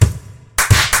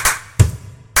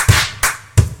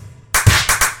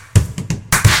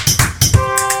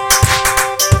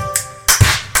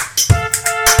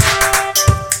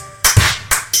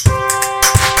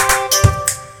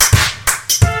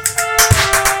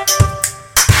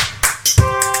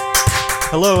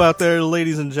Hello out there,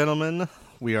 ladies and gentlemen.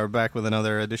 We are back with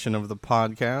another edition of the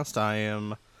podcast. I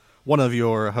am one of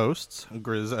your hosts,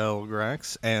 Grizz L.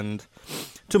 Grax, and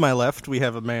to my left we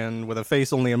have a man with a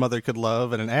face only a mother could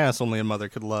love and an ass only a mother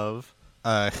could love.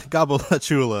 Gobble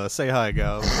Chula. Say hi,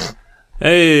 Gob.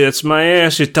 Hey, it's my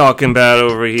ass you're talking about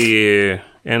over here,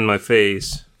 and my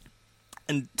face.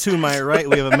 And to my right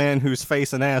we have a man whose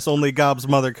face and ass only Gob's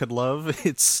mother could love.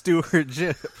 It's Stuart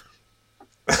Jip.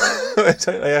 I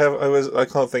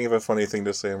can't think of a funny thing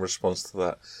to say in response to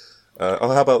that.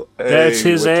 How about that's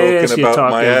his we're ass talking you're about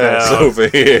talking my ass about over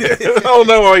here. Oh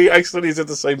no, I accidentally did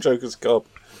the same joke as Gob.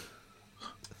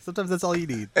 Sometimes that's all you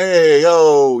need. Hey,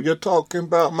 yo, you're talking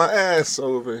about my ass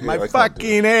over here. My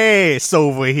fucking ass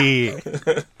over here.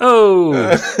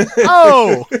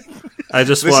 Oh! I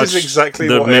just This watched is exactly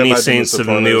the what I Many imagine Saints The of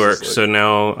Sopranos Newark, is like. so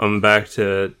now I'm back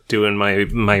to doing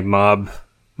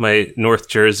my North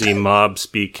Jersey mob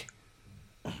speak.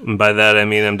 And by that I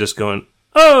mean I'm just going,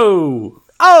 oh!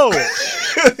 Oh!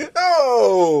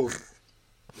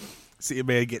 See a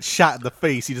man get shot in the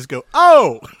face, you just go,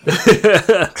 oh!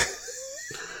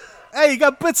 Hey, you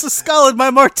got bits of skull in my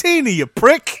martini, you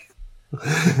prick!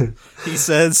 He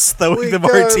says, throwing the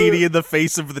martini in the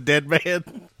face of the dead man.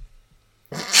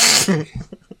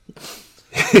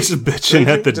 He's bitching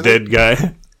at the dead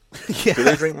guy. Yeah, Do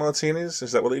they drink martinis?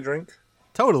 Is that what they drink?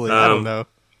 totally, I don't know.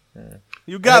 Yeah.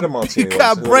 You I had a got martini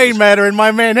once. brain matter in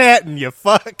my Manhattan, you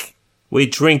fuck! We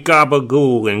drink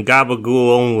gabagool and gabagool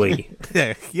only.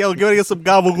 Yeah, yo, go get some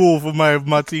gabagool for my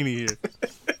martini here.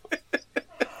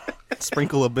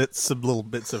 Sprinkle some little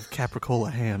bits of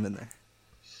capricola ham in there.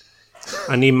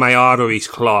 I need my arteries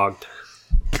clogged.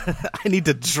 I need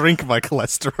to drink my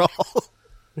cholesterol.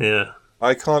 Yeah.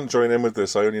 I can't join in with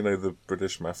this. I only know the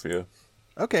British Mafia.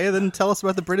 Okay, then tell us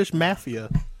about the British Mafia.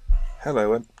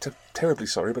 Hello, I'm terribly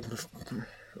sorry, but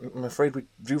I'm afraid we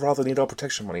do rather need our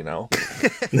protection money now.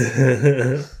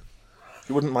 You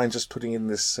wouldn't mind just putting in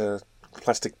this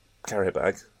plastic carrier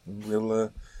bag?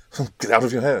 We'll get out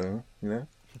of your hair, you know?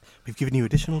 We've given you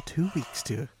additional 2 weeks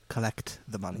to collect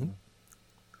the money.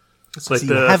 It's like So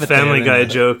you the have it Family there, Guy and-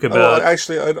 joke Oh, about...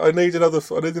 actually, I need another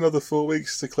 4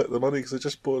 weeks to collect the money because I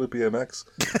just bought a BMX.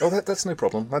 Oh, that's no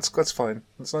problem. That's fine.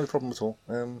 That's no problem at all.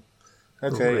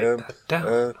 Okay. Write that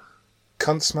down.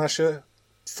 Cunt smasher,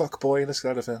 fuck boy. Let's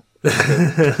get out of here.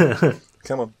 Okay.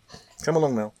 Come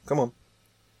along now. Come on.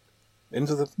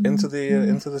 Into the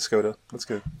Skoda. Let's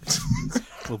go.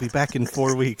 We'll be back in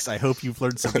 4 weeks. I hope you've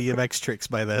learned some BMX tricks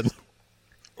by then.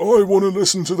 I want to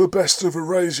listen to the best of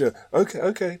Erasure.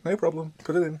 Okay, no problem.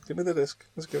 Put it in. Give me the disc.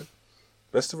 Let's go.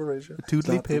 Best of Erasure.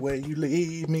 Toodly Not pip. the way you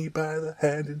lead me by the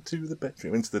hand into the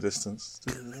bedroom, into the distance.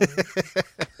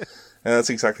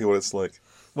 That's exactly what it's like.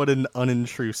 What an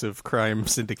unintrusive crime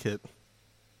syndicate.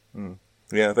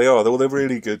 Yeah, they are. They're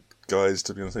really good guys,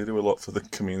 to be honest. They do a lot for the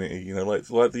community, you know, like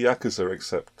the Yakuza,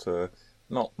 except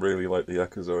not really like the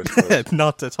Yakuza, I suppose.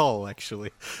 Not at all,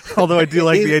 actually. Although I do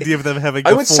like the idea of them having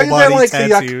I would say they're full-body like the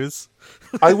tattoos.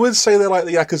 I would say they're like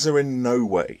the Yakuza in no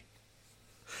way.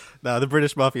 No, the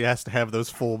British Mafia has to have those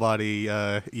full-body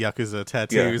Yakuza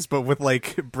tattoos, but with,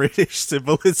 like, British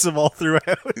symbolism all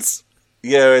throughout.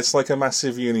 Yeah, it's like a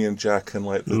massive Union Jack and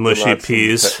like the mushy lad from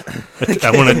peas. Te- I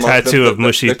want a Like tattoo of the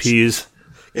mushy peas.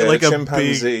 Yeah, like a a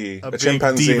chimpanzee. big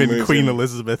chimpanzee demon moving. Queen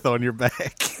Elizabeth on your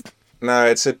back. No,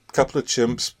 it's a couple of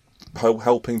chimps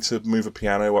helping to move a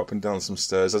piano up and down some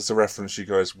stairs. That's a reference. You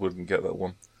guys wouldn't get that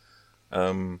one.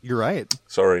 You're right.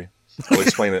 Sorry. I'll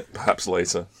explain it perhaps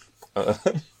later. But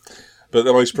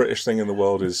the most British thing in the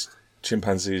world is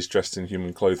chimpanzees dressed in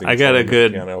human clothing. I got trying a to move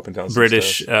good piano up and down some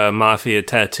British stairs. mafia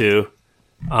tattoo.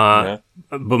 Yeah.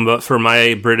 But for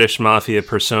my British mafia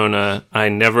persona, I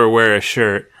never wear a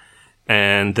shirt,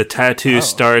 and the tattoo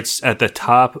starts at the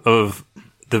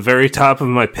very top of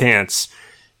my pants,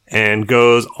 and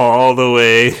goes all the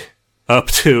way up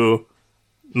to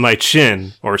my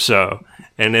chin or so,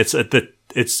 and it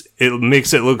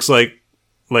makes it looks like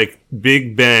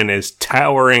Big Ben is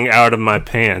towering out of my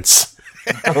pants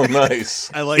Oh, nice.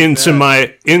 I like into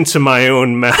that. my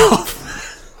own mouth.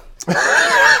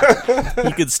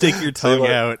 You could stick your tongue like,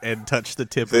 out and touch the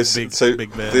tip This of Big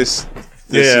Ben. this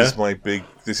Yeah. is my big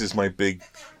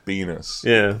Venus.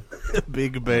 Yeah.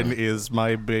 Big Ben is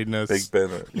my business. Big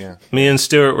Ben. Yeah. Me and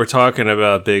Stuart were talking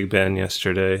about Big Ben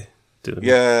yesterday. Dude.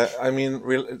 Yeah, I mean,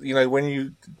 you know, when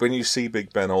you see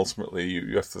Big Ben, ultimately,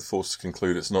 you have to force to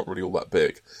conclude it's not really all that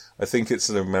big. I think it's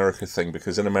an America thing,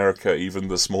 because in America, even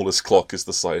the smallest clock is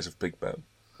the size of Big Ben.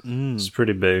 It's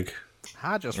pretty big.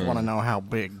 I just want to know how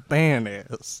Big Ben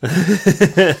is.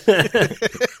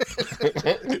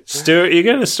 Stuart, you're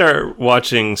gonna start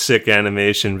watching sick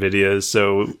animation videos,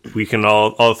 so we can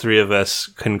all three of us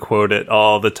can quote it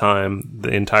all the time, the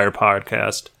entire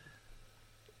podcast.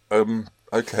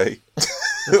 Okay.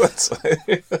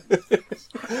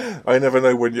 I never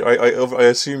know when you. I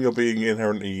assume you're being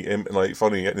inherently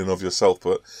funny in and of yourself,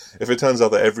 but if it turns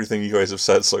out that everything you guys have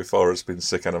said so far has been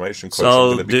sick animation quotes,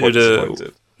 I'm going to be quite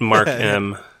disappointed. Mark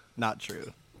M. Not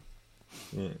true.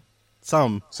 Hmm.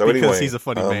 So because anyway, he's a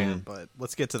funny man, but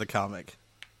let's get to the comic.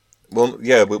 Well,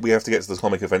 yeah, but we have to get to the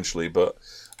comic eventually, but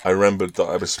I remembered that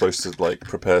I was supposed to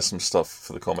prepare some stuff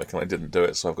for the comic, and I didn't do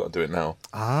it, so I've got to do it now.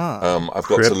 I've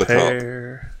got to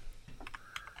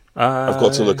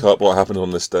look up what happened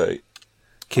on this day.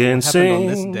 What happened on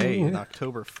this day, on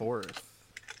October 4th?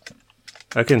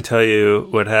 I can tell you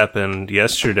what happened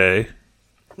yesterday.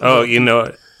 Oh, you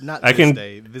know, not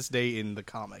this day in the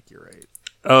comic. You're right.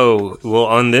 Oh, well,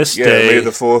 on this day, May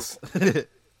the 4th.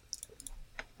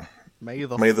 May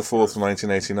the 4th,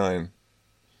 1989.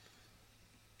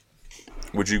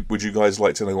 Would you guys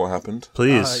like to know what happened?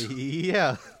 Please.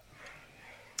 Yeah.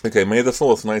 Okay, May the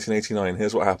 4th, 1989.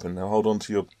 Here's what happened. Now hold on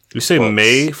to your... You say butts.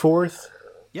 May 4th?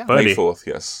 Yeah. Buddy. May 4th,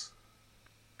 yes.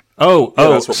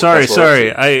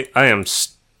 Sorry. I am...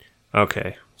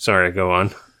 Okay. Sorry, go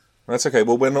on. That's okay.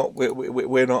 Well, we're not.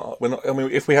 I mean,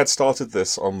 if we had started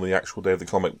this on the actual day of the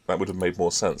comic, that would have made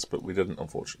more sense, but we didn't,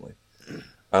 unfortunately.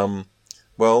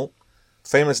 Well,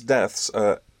 famous deaths.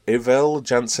 Yvel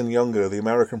Jansen Younger, the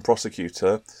American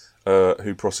prosecutor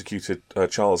who prosecuted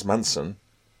Charles Manson,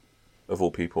 of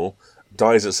all people,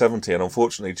 dies at 70, and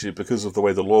unfortunately, because of the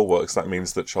way the law works, that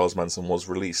means that Charles Manson was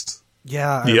released.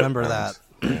 Yeah, I remember that.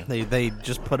 They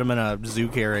just put him in a zoo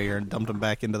carrier and dumped him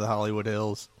back into the Hollywood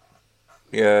Hills.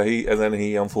 Yeah,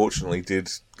 he unfortunately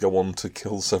did go on to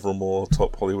kill several more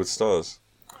top Hollywood stars.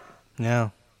 Yeah.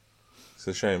 It's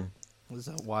a shame. It was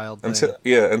a wild thing.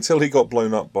 Until he got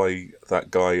blown up by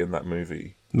that guy in that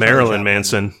movie. Marilyn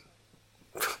Manson.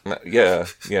 Yeah.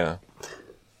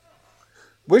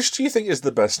 Which do you think is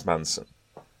the best Manson?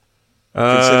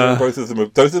 Considering both of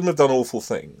them have done awful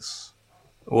things.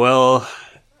 Well,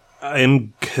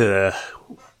 it's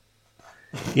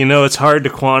hard to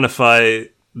quantify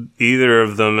either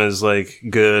of them as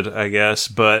good, I guess,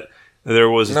 but there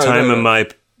was a time in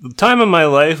my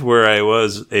life where I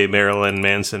was a Marilyn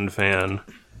Manson fan.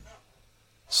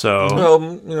 So, well,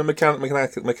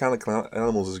 Mechanical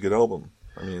Animals is a good album.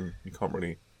 I mean, you can't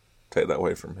really take that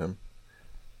away from him.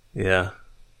 Yeah.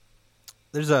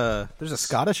 There's a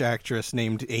Scottish actress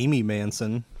named Amy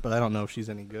Manson, but I don't know if she's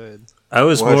any good. I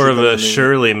was more of a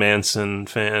Shirley Manson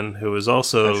fan, who was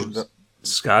also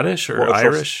Scottish or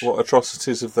Irish. What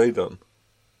atrocities have they done?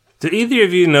 Do either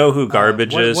of you know who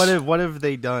Garbage is? What have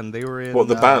they done? They were in... What,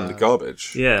 the band,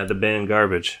 Garbage? Yeah, the band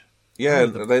Garbage. Yeah,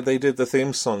 they did the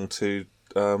theme song to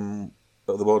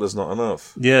But the World Is Not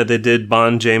Enough. Yeah, they did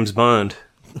James Bond.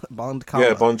 Bond,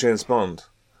 James Bond.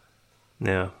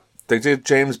 Yeah. They did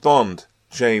James Bond.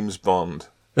 James Bond.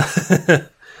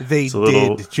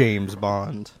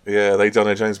 Yeah, they done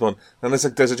a James Bond. And there's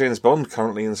a James Bond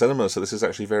currently in cinema, so this is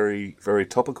actually very, very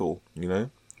topical, you know?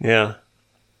 Yeah.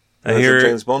 There's a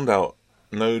James Bond out.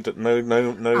 No time to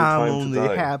die. I'm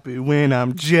only happy when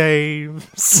I'm James.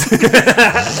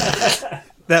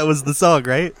 That was the song,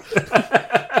 right?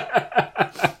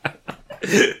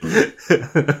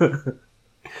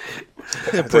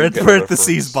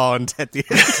 Parentheses Bond at the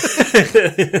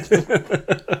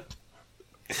end.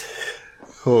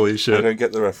 Holy shit. I don't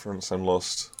get the reference. I'm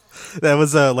lost. That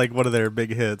was one of their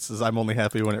big hits, is I'm Only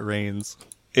Happy When It Rains.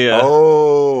 Yeah.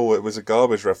 Oh, it was a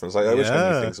Garbage reference. I wish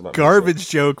I knew things about Garbage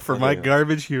joke for my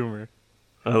garbage humor.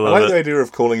 I like the idea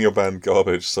of calling your band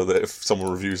Garbage, so that if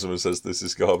someone reviews them and says this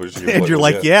is garbage, you're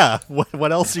like, yeah.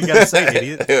 What else you got to say,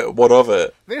 idiot? What of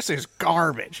it? This is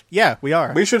garbage. Yeah, we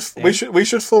are. We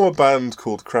should form a band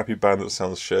called Crappy Band That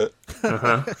Sounds Shit.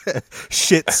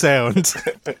 Shit sound.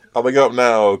 Coming up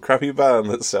now, Crappy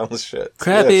Band That Sounds Shit.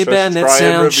 Crappy Band That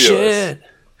Sounds Shit.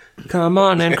 Come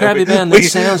on, and Crappy Band That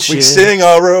Sounds Shit. We sing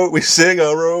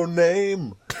our own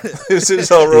name. This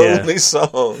is our only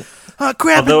song. A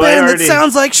crappy band that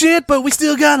sounds like shit, but we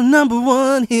still got a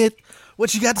 #1 hit.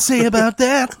 What you got to say about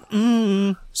that?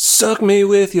 Suck me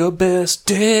with your best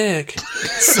dick.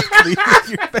 Suck me with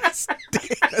your best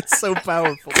dick. That's so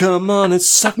powerful. Come on and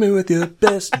suck me with your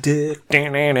best dick. That's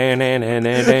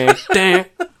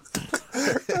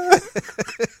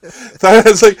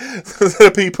like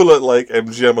the people at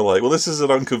MGM are like, well, this is an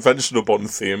unconventional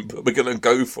Bond theme, but we're gonna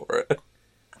go for it.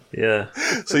 Yeah.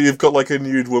 So you've got a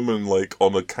nude woman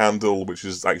on a candle, which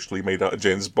is actually made out of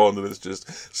James Bond, and it's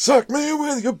just suck me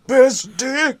with your best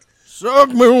dick.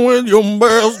 Suck me with your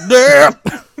best dick.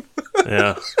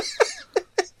 Yeah.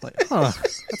 Like,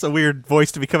 that's a weird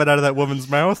voice to be coming out of that woman's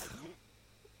mouth.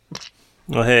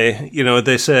 Well, hey, you know what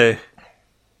they say.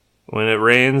 When it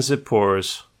rains, it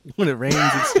pours. When it rains,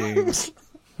 it steams.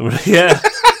 Yeah.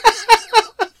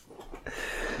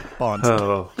 Bond.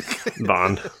 Oh,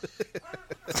 Bond.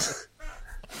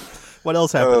 What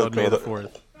else happened on May the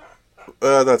 4th?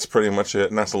 That's pretty much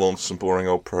it. NASA launched some boring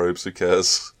old probes. Who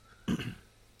cares?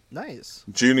 Nice.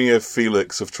 Junior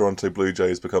Felix of Toronto Blue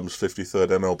Jays becomes 53rd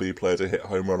MLB player to hit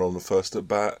home run on the first at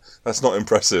bat. That's not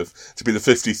impressive. To be the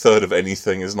 53rd of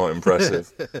anything is not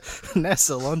impressive.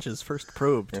 NASA launches first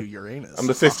probe to Uranus. I'm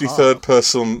the 53rd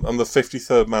person. I'm the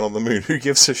 53rd man on the moon. Who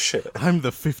gives a shit? I'm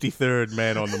the 53rd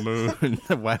man on the moon.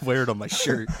 I wear it on my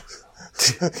shirt.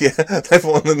 Yeah,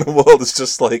 everyone in the world is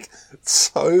just like,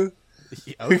 so?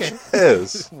 Okay. Who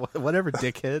cares? Whatever,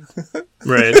 dickhead.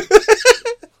 Right.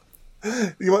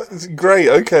 Great,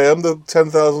 okay, I'm the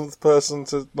 10,000th person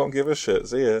to not give a shit.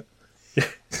 See ya.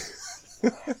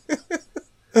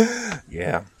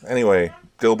 Yeah. Anyway,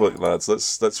 Dilbert lads,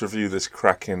 let's review this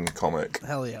cracking comic.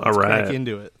 Hell yeah, let's crack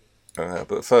into it.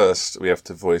 But first, we have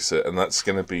to voice it, and that's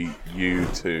going to be you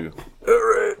two.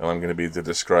 Alright. And I'm going to be the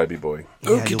describey boy.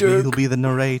 Yeah, you'll be the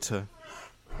narrator.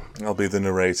 I'll be the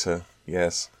narrator,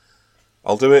 yes.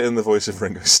 I'll do it in the voice of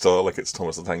Ringo Starr, like it's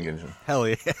Thomas the Tank Engine. Hell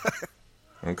yeah.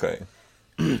 Okay.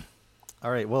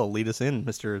 All right, well, lead us in,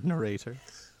 Mr. Narrator.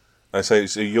 I say,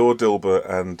 so you're Dilbert,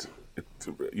 and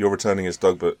you're returning as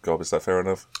Dogbert. Gob, is that fair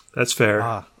enough? That's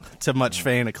fair. To much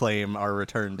fan acclaim, our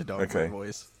return to Dogbert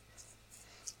voice.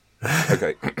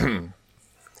 Okay.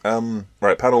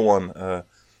 Right, panel one. Let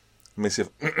me see if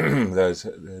there's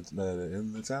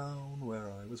in the town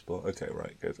where I was born. Okay,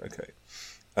 right, good. Okay.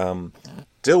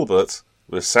 Dilbert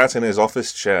was sat in his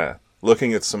office chair,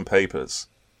 looking at some papers.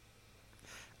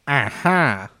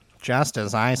 Aha! Just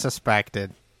as I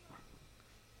suspected.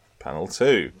 Panel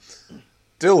 2.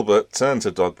 Dilbert turned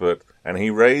to Dogbert, and he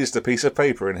raised a piece of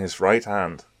paper in his right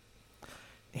hand.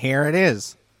 Here it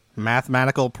is.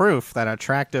 Mathematical proof that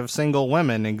attractive single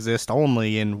women exist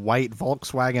only in white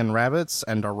Volkswagen Rabbits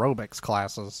and aerobics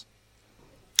classes.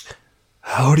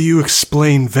 How do you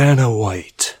explain Vanna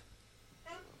White?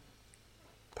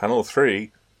 Panel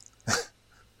 3.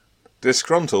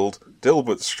 Disgruntled,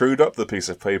 Dilbert screwed up the piece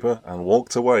of paper and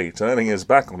walked away, turning his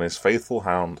back on his faithful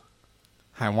hound.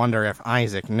 I wonder if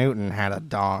Isaac Newton had a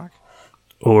dog.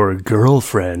 Or a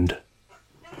girlfriend.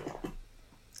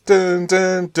 Dun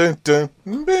dun dun dun.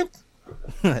 Beep.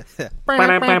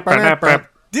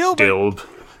 Dilb.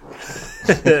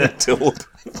 Dilb.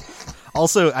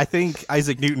 Also, I think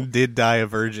Isaac Newton did die a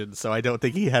virgin, so I don't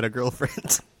think he had a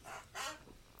girlfriend.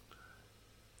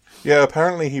 Yeah,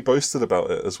 apparently he boasted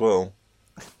about it as well.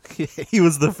 He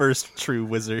was the first true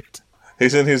wizard.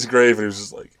 He's in his grave and he was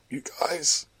just like, you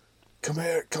guys, come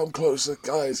here, come closer,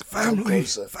 guys, come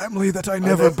closer. Family that I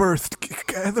never birthed,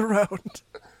 gather round.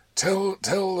 Tell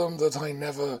them that I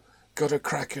never got a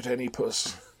crack at any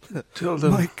puss. Tell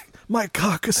them. My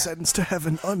cock ascends to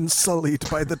heaven unsullied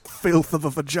by the filth of a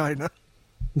vagina.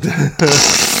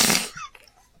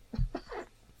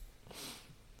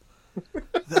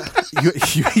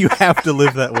 You have to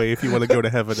live that way if you want to go to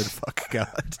heaven and fuck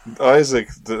God. Isaac,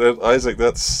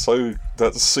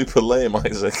 that's super lame,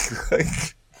 Isaac.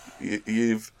 Like,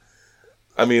 you've,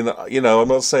 I mean, you know, I'm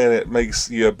not saying it makes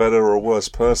you a better or worse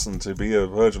person to be a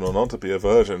virgin or not to be a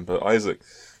virgin, but Isaac,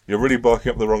 you're really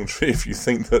barking up the wrong tree if you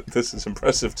think that this is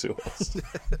impressive to us.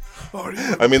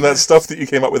 I mean, that stuff that you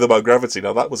came up with about gravity,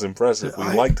 now that was impressive. We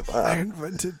liked that. I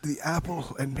invented the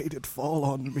apple and made it fall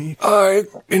on me. I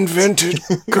invented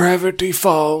Gravity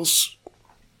Falls.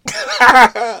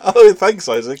 Oh, thanks,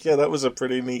 Isaac. Yeah, that was a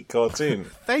pretty neat cartoon.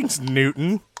 Thanks,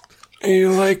 Newton.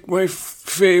 You like my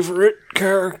favorite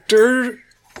character?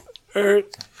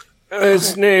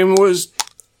 His name was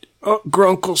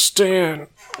Grunkle Stan.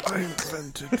 I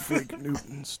invented fake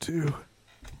Newtons, too.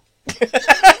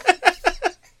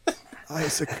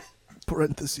 Isaac,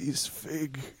 parentheses,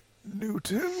 fig,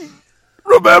 Newton.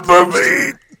 Remember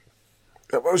me!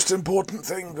 The most important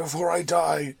thing before I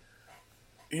die,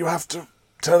 you have to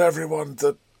tell everyone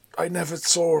that I never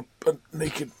saw a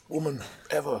naked woman,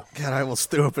 ever. God, I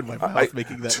almost threw up in my mouth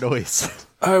making that noise.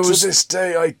 To this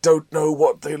day, I don't know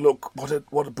what they look,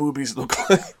 what boobies look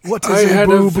like. What does a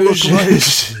boob look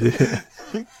like?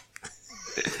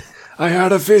 I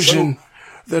had a vision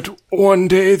that one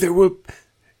day there will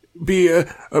be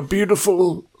a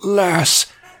beautiful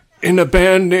lass in a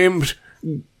band named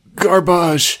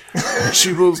Garbage.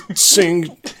 She will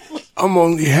sing, I'm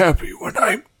only happy when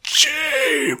I'm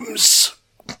James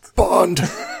Bond.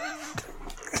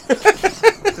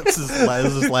 This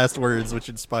is his last words, which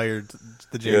inspired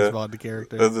the James Bond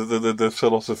character. The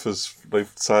philosophers, they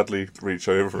sadly reach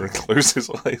over and close his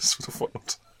eyes for the final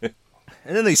time.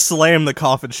 And then they slam the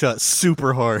coffin shut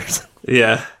super hard.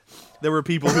 Yeah. There were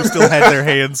people who still had their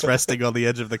hands resting on the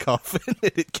edge of the coffin,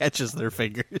 and it catches their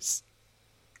fingers.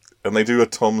 And they do a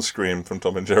Tom scream from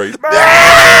Tom and Jerry. We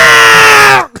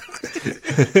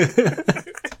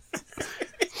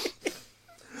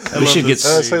should get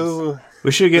this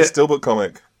Dilbert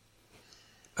comic.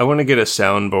 I want to get a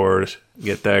soundboard,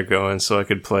 get that going, so I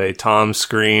could play Tom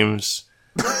screams.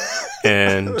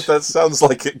 And that sounds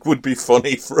like it would be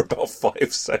funny for about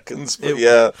 5 seconds, but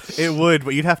it would,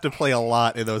 but you'd have to play a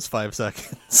lot in those 5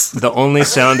 seconds. The only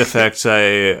sound effects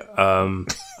I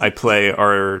play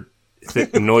are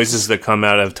noises that come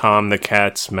out of Tom the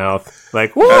cat's mouth,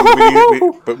 like.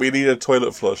 But we need a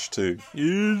toilet flush too.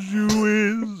 Is you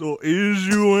is or is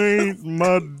you ain't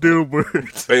my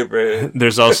Dilbert.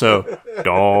 There's also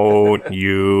don't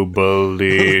you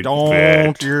believe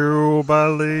don't you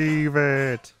believe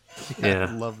it. Yeah.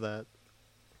 I love that.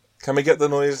 Can we get the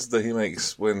noise that he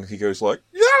makes when he goes like...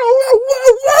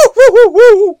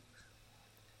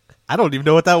 I don't even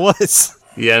know what that was.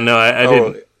 Yeah, no, I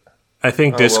didn't. I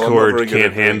think Discord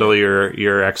can't handle it.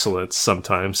 your excellence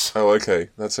sometimes. Oh, okay.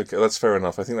 That's okay. That's fair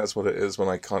enough. I think that's what it is when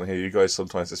I can't hear you guys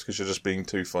sometimes. It's because you're just being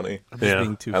too funny.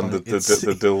 Being too funny. And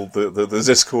the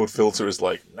Discord filter is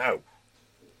like, no.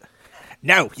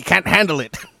 No, you can't handle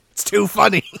it. It's too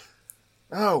funny.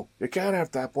 No, you can't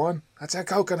have that one. That's a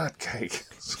coconut cake.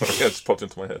 Sorry, that just popped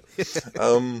into my head.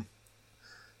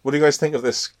 What do you guys think of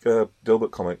this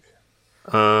Dilbert comic?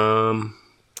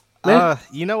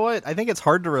 You know what? I think it's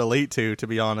hard to relate to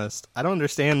be honest. I don't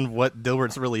understand what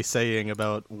Dilbert's really saying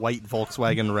about white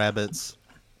Volkswagen rabbits.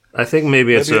 I think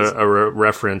maybe it's a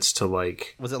reference to,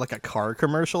 like... Was it like a car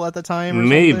commercial at the time or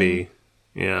maybe. Something?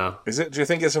 Yeah. Is it? Do you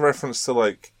think it's a reference to,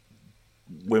 like,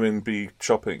 women be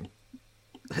shopping?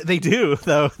 They do,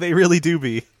 though. They really do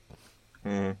be.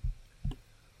 They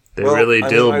really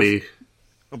be.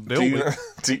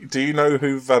 Do you know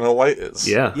who Vanna White is?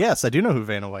 Yeah. Yes, I do know who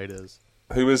Vanna White is.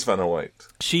 Who is Vanna White?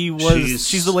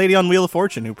 She's the lady on Wheel of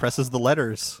Fortune who presses the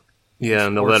letters. Yeah,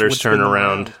 and the letters turn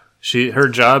around. Her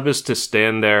job is to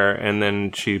stand there, and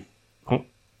then she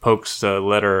pokes the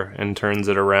letter and turns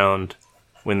it around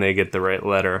when they get the right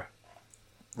letter.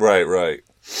 Right.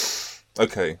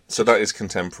 Okay, so that is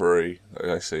contemporary.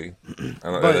 I see, and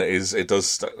it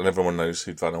does, and everyone knows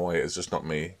who Vanna White is, just not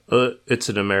me. It's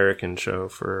an American show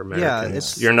for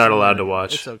Americans. Yeah, you're not allowed to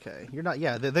watch. It's okay. You're not.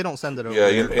 Yeah, they don't send it over. Yeah,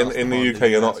 in the UK,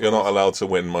 you're not allowed to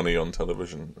win money on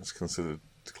television. It's considered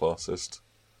classist.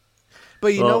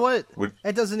 But you know what?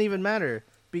 It doesn't even matter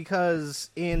because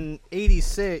in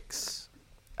 '86.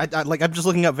 I'm just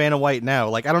looking up Vanna White now.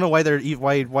 Like, I don't know why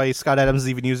Scott Adams is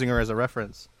even using her as a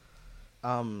reference.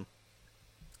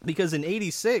 Because in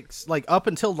 '86, like up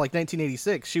until like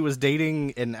 1986, she was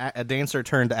dating a dancer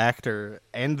turned actor,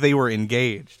 and they were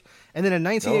engaged. And then in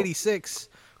 1986,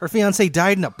 her fiance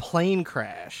died in a plane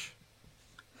crash.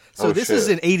 So this is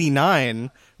in '89,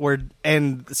 so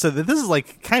this is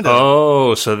like kind of.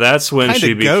 Oh, so that's when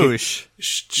she gauche.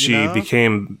 She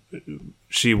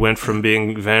went from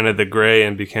being Vanna the Grey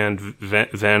and became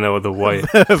Vanna the White.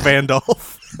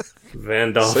 Vandolph.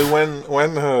 So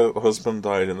when her husband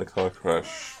died in the car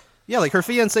crash. Yeah, like her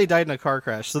fiancé died in a car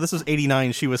crash. So this was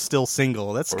 '89. She was still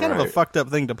single. That's kind of a fucked up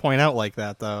thing to point out like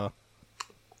that, though.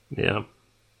 Yeah.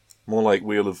 More like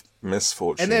Wheel of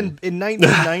Misfortune. And then in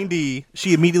 1990,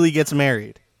 she immediately gets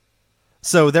married.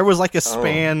 So there was like a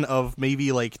span of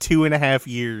maybe like 2.5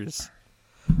 years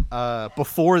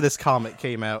before this comic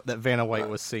came out that Vanna White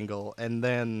was single, and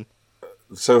then.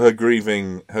 So her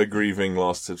grieving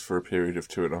lasted for a period of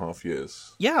 2.5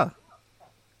 years. Yeah,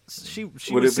 she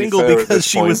was single because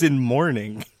she was in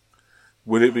mourning.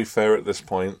 Would it be fair at this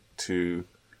point to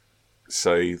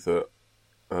say that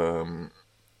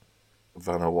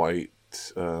Vanna White?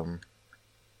 You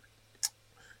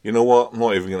know what? I'm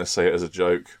not even going to say it as a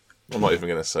joke. I'm not even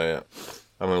going to say it.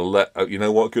 I'm going to let. You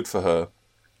know what? Good for her.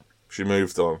 She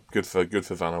moved on. Good for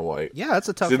Vanna White. Yeah, that's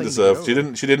a tough thing to go. She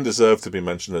didn't deserve to be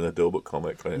mentioned in a Dilbert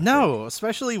comic. No,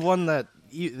 especially one that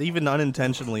even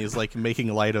unintentionally is like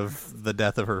making light of the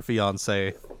death of her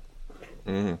fiance.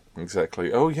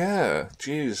 Exactly. Oh yeah,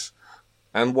 jeez.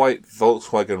 And white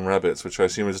Volkswagen rabbits, which I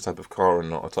assume is a type of car and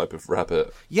not a type of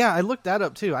rabbit. Yeah, I looked that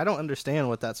up too. I don't understand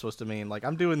what that's supposed to mean. Like,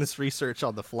 I'm doing this research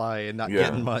on the fly and not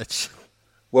getting much.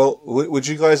 Well, would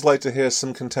you guys like to hear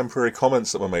some contemporary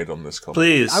comments that were made on this comic?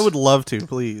 Please. I would love to,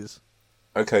 please.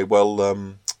 Okay, well,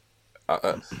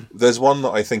 there's one that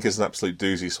I think is an absolute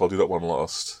doozy, so I'll do that one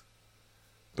last.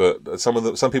 But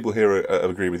some people here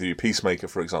agree with you. Peacemaker,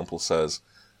 for example, says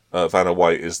Vanna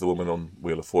White is the woman on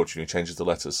Wheel of Fortune who changes the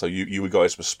letters. So you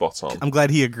guys were spot on. I'm glad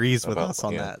he agrees with us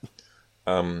on that.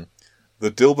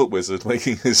 The Dilbert Wizard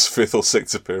making his 5th or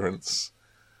 6th appearance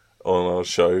on our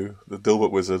show. The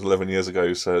Dilbert Wizard 11 years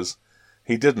ago says,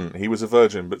 he didn't. He was a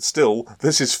virgin. But still,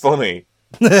 this is funny.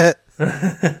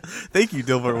 Thank you,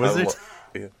 Dilbert Wizard.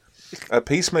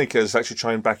 Peacemaker is actually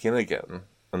trying back in again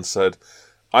and said,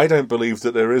 I don't believe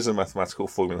that there is a mathematical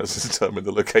formula to determine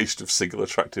the location of single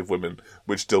attractive women,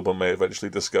 which Dilbert may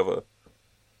eventually discover.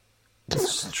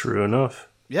 That's true enough.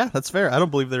 Yeah, that's fair. I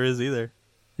don't believe there is either.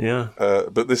 Yeah.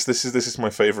 But this is my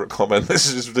favourite comment.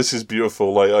 This is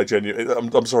beautiful. Like, I genuinely,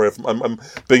 I'm sorry if I'm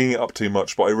bigging it up too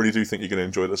much, but I really do think you're going to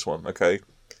enjoy this one. Okay.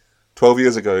 12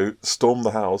 years ago, Storm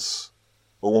the House,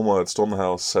 or one word, Storm the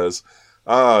House says,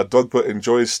 Dogbert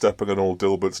enjoys stepping on all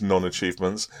Dilbert's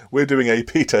non-achievements. We're doing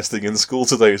AP testing in school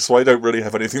today, so I don't really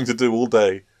have anything to do all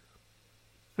day.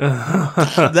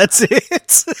 That's it.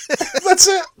 That's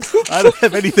it. I don't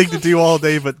have anything to do all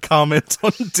day but comment on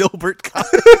Dilbert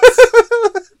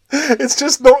comments.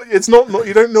 It's not,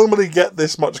 you don't normally get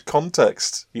this much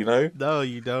context, you know? No,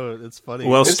 you don't. It's funny.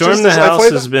 Well, It's Storm just the as I House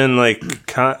played has been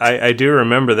like, I do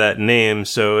remember that name,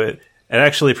 so it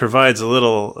actually provides a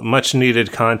little much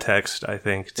needed context, I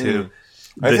think, to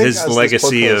his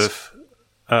legacy of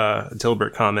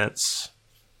Dilbert comments.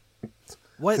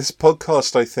 What? This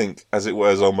podcast, I think, as it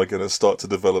wears on, we're going to start to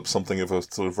develop something of a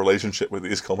sort of relationship with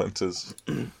these commenters.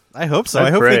 I hope so. I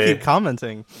hope they keep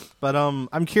commenting. But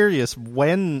I'm curious,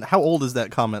 how old is that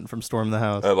comment from Storm the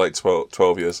House? Like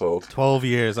 12 years old. 12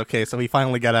 years. Okay, so he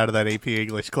finally got out of that AP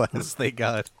English class. Thank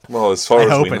God. Well, as far I as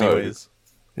hope we know. anyways.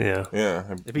 Yeah. Yeah.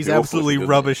 If he's absolutely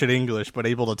rubbish at English, but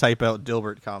able to type out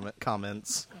Dilbert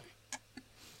comments.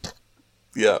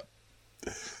 Yeah.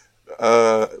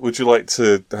 Would you like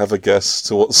to have a guess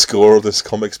to what score of this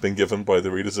comic's been given by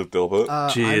the readers of Dilbert?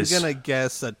 I'm going to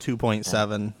guess a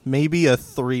 2.7. Maybe a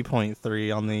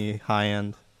 3.3 on the high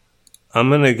end. I'm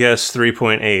going to guess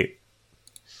 3.8.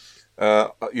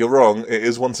 You're wrong. It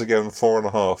is once again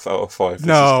 4.5 out of 5. This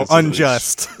No, is considered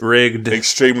unjust. Rigged.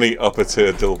 Extremely upper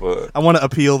tier Dilbert. I want to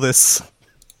appeal this.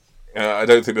 I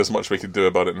don't think there's much we can do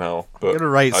about it now. But I'm going to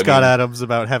write Scott Adams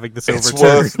about having this it's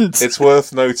overturned. It's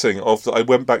worth noting. I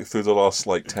went back through the last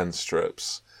 10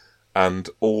 strips, and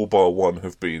all bar one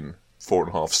have been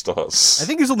 4.5 stars. I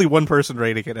think there's only one person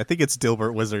rating it. I think it's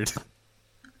Dilbert Wizard.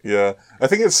 Yeah, I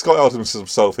think it's Scott Adams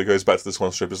himself who goes back to this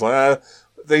one strip. It's like,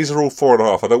 these are all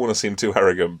 4.5. I don't want to seem too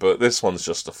arrogant, but this one's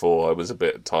just a 4. I was a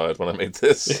bit tired when I made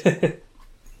this.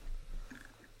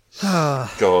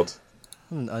 God.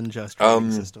 An unjust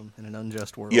rating system in an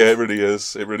unjust world. Yeah, it really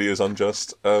is. It really is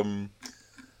unjust.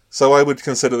 So I would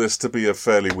consider this to be a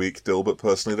fairly weak Dilbert,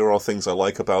 personally. There are things I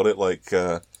like about it, like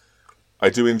I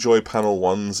do enjoy Panel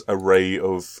 1's array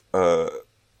of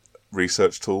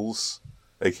research tools,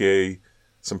 aka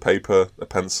some paper, a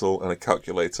pencil, and a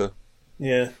calculator.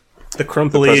 Yeah. The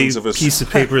crumply piece of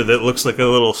paper that looks like a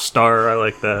little star. I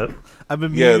like that. I'm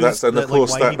amused that's and of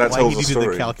course that tells he a needed story.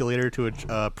 the calculator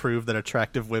to prove that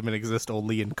attractive women exist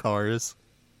only in cars.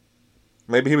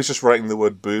 Maybe he was just writing the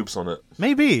word boobs on it.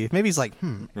 Maybe he's like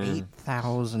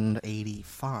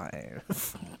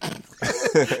 8,085.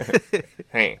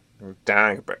 Hey,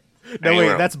 dang, but No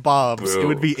wait, that's Bob's. boobs. It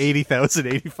would be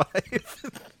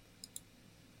 80,085.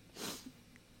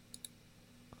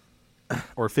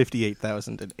 Or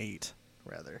 58,008,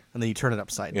 rather. And then you turn it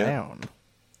upside down.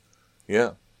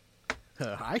 Yeah.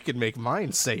 I could make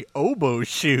mine say oboe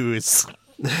shoes.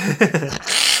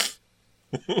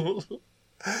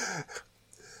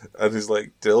 And he's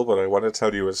like, Dilbert, I want to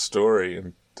tell you a story.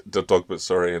 And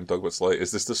Dogbert's like,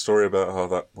 is this the story about how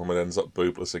that woman ends up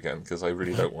boobless again? Because I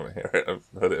really don't want to hear it. I've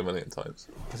heard it a million times.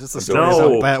 Is this the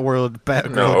story about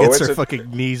Batgirl gets her fucking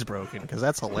knees broken? Because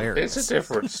that's hilarious. It's a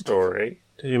different story.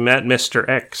 You met Mr.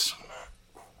 X.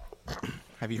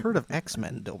 Have you heard of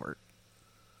X-Men, Dilbert?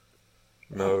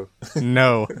 No.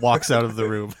 No. Walks out of the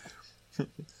room.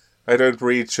 I don't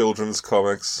read children's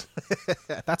comics.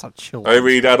 That's a chill. I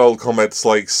read adult comics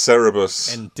like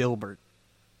Cerebus And Dilbert.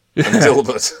 and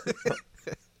Dilbert.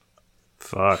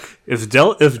 Fuck. If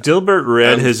Dilbert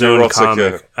read And his own Erotica.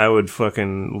 comic, I would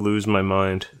fucking lose my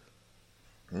mind.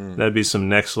 That'd be some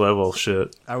next level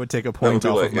shit. I would take a point be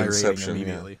off like of my Inception, rating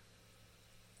immediately.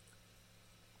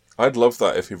 I'd love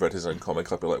that if he read his own comic.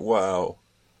 I'd be like, wow.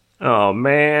 Oh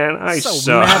man, I So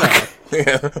suck.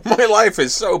 Yeah, my life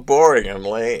is so boring and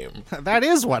lame. meta. That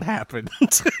is what happened.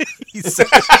 He says.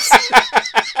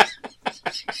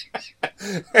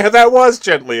 Yeah, that was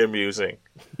gently amusing.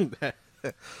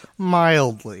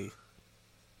 Mildly.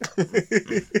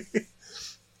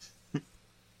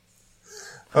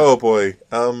 Oh boy.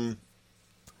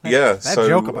 Yeah. That So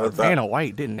joke about Vanna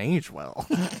White didn't age well.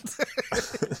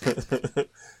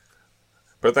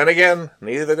 But then again,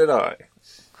 neither did I.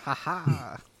 Ha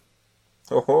ha.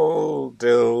 Oh,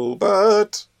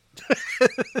 Dilbert.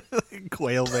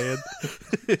 Quail man.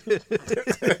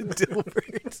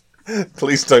 Dilbert.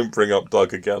 Please don't bring up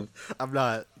Doug again. I'm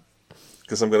not.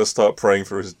 Because I'm going to start praying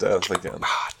for his death again.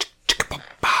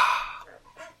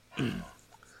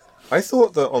 I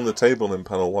thought that on the table in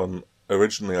panel 1,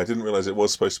 originally, I didn't realise it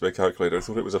was supposed to be a calculator. I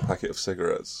thought it was a packet of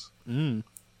cigarettes. And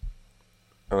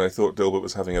I thought Dilbert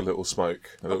was having a little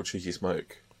smoke, a little cheeky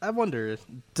smoke. I wonder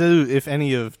if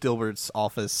any of Dilbert's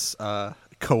office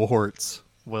cohorts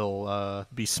will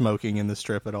be smoking in the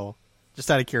strip at all.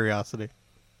 Just out of curiosity.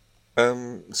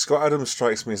 Scott Adams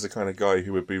strikes me as the kind of guy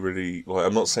who would be really, like,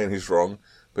 I'm not saying he's wrong,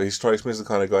 but he strikes me as the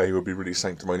kind of guy who would be really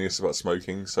sanctimonious about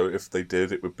smoking, so if they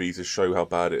did, it would be to show how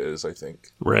bad it is, I think.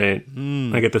 Right.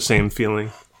 I get the same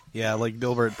feeling. Yeah, like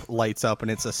Dilbert lights up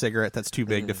and it's a cigarette that's too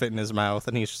big to fit in his mouth,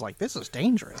 and he's just like, "This is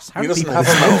dangerous. How He do doesn't people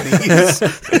have a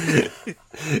smoke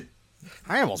these?"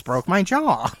 I almost broke my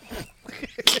jaw.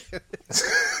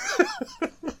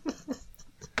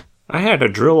 I had to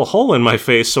drill a hole in my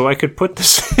face so I could put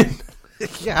this in.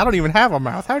 Yeah, I don't even have a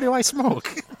mouth. How do I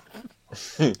smoke?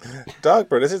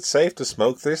 Dogbert, is it safe to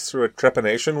smoke this through a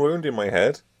trepanation wound in my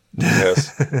head?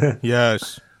 Yes.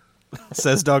 Yes.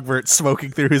 Says Dogbert,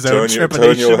 smoking through his own turn your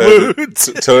trepidation head, wounds.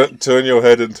 turn your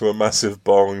head into a massive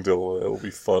bong, Dilbert. It'll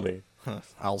be funny.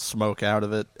 I'll smoke out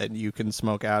of it, and you can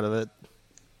smoke out of it.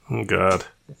 Oh, God.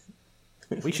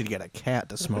 We should get a cat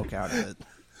to smoke out of it.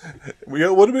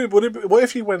 What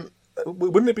if you went...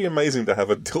 Wouldn't it be amazing to have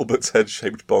a Dilbert's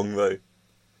head-shaped bong, though?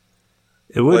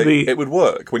 It would be. It would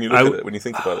work when you look at it, when you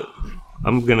think about it.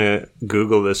 I'm going to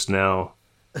Google this now.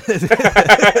 If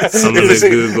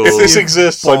this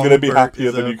exists, I'm going to be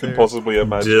happier than you can possibly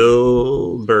imagine.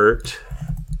 Dilbert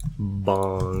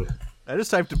bong. I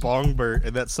just typed Bongbert,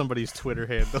 and that's somebody's Twitter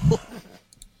handle.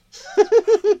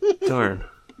 Darn.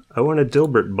 I want a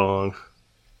Dilbert bong.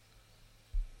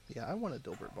 Yeah, I want a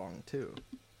Dilbert bong, too.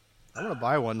 I want to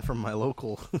buy one from my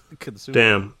local consumer.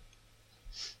 Damn.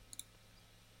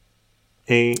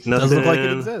 Ain't nothing. Doesn't look like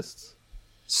it exists.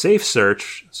 Safe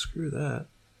search. Screw that.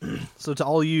 So to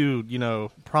all you,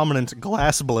 prominent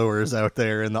glass blowers out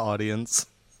there in the audience,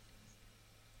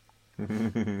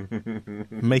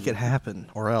 make it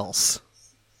happen, or else.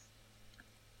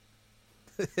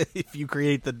 If you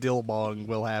create the dill bong,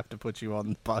 we'll have to put you on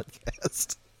the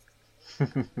podcast.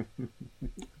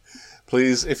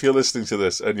 Please, if you're listening to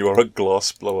this and you are a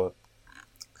glass blower,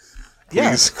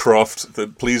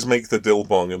 please make the dill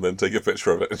bong and then take a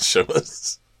picture of it and show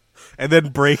us. And then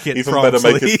break it Even promptly.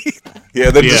 better, make it...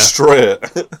 Yeah, then destroy it.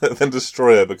 Then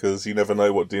destroy it, because you never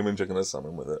know what demons you're going to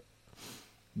summon with it.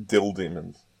 Dill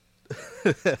demons.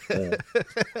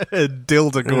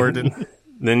 Dilda Gordon.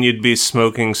 Then you'd be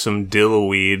smoking some dill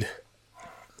weed.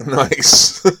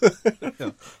 Nice.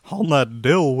 All that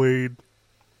dill weed.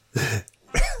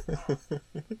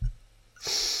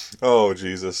 Oh,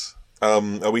 Jesus.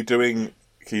 Are we doing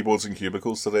keyboards and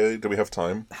cubicles today? Do we have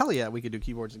time? Hell yeah, we could do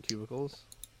keyboards and cubicles.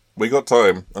 We got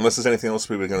time, unless there's anything else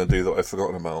we were going to do that I've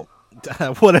forgotten about.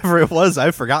 Whatever it was,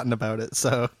 I've forgotten about it.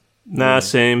 So Nah,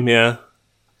 same, yeah.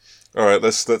 All right,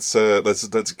 let's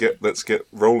get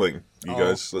rolling, you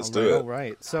guys. Let's do it. All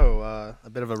right. So a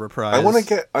bit of a reprise. I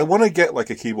want to get like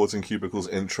a keyboards and cubicles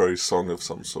intro song of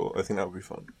some sort. I think that would be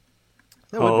fun.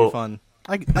 That would be fun.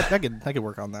 I could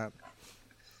work on that.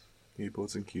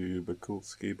 Keyboards and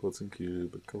cubicles, keyboards and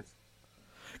cubicles.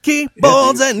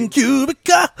 Keyboards and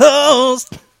cubicles.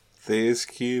 These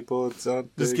keyboards are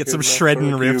just get some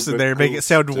shredding riffs in there, make it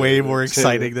sound way more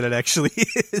exciting than it actually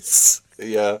is.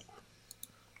 Yeah.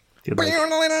 Keyboards.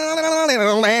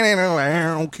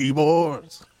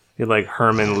 You'd like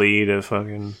Herman Lee to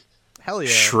fucking hell yeah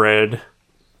shred.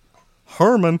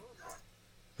 Herman.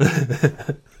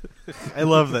 I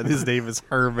love that his name is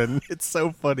Herman. It's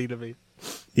so funny to me.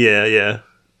 Yeah.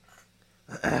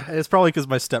 It's probably because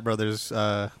my stepbrother's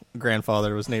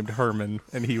grandfather was named Herman,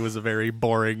 and he was a very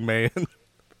boring man.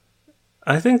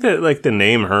 I think that like the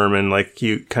name Herman, like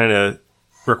you kind of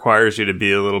requires you to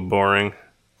be a little boring.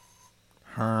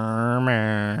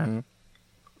 Herman.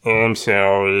 I'm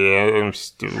sorry, I'm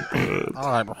stupid.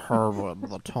 I'm Herman,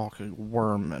 the talking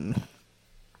wormman.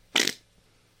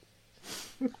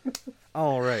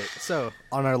 All right, so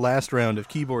on our last round of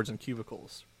keyboards and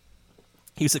cubicles,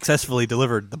 he successfully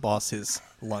delivered the boss his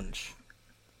lunch.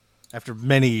 After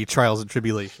many trials and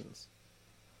tribulations,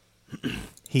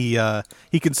 he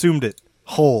consumed it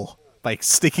whole by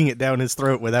sticking it down his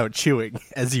throat without chewing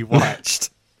as he watched.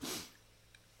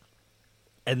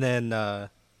 And then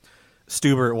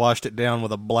Stubert washed it down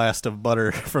with a blast of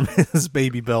butter from his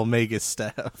Baby Bell Magus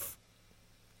staff.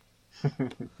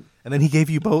 And then he gave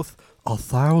you both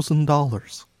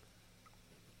 $1,000.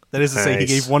 That is to say, he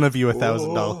gave one of you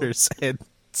 $1,000, and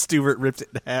Stubert ripped it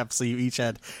in half, so you each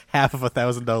had half of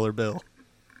 $1,000 bill.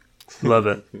 Love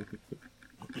it.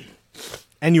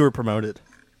 And you were promoted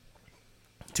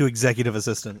to executive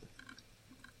assistant.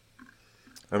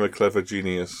 I'm a clever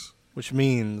genius. Which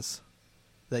means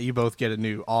that you both get a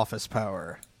new office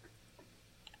power.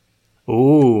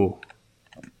 Ooh.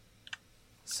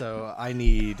 So I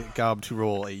need Gob to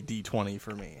roll a d20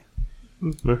 for me.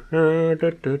 I'm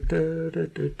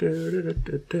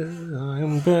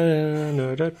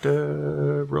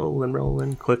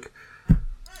rolling, click.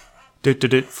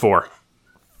 4.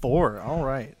 4, all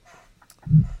right.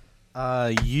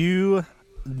 You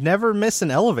never miss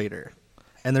an elevator.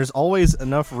 And there's always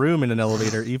enough room in an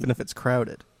elevator, even if it's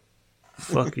crowded.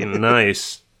 Fucking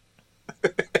nice.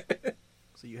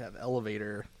 So you have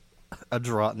elevator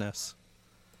adroitness.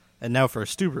 And now for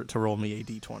Stubert to roll me a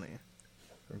d20.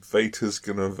 Vater's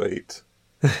gonna vate.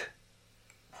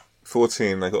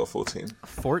 14, I got a 14.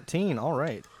 14, all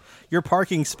right. Your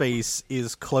parking space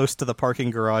is close to the parking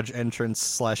garage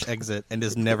entrance / exit and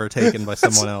is never taken by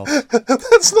someone else.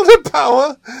 That's not a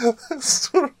power!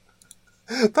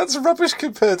 That's rubbish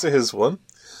compared to his one.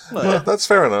 Well, That's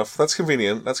fair enough. That's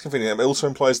convenient. It also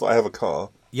implies that I have a car.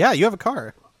 yeah, you have a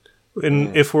car.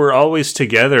 And if we're always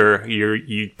together,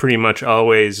 you pretty much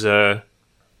always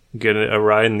get a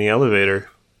ride in the elevator.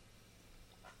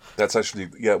 That's actually...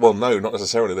 Yeah, well, no, not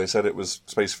necessarily. They said it was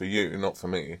space for you, not for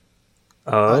me.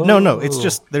 No, it's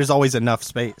just there's always enough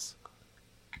space.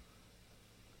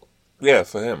 Yeah,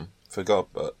 for him. For God,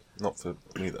 but not for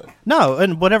me, though. No,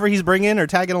 and whatever he's bringing or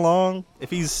tagging along, if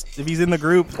he's in the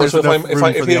group, there's So enough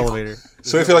room for the elevator.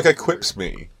 So if he, like, equips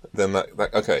me, then that...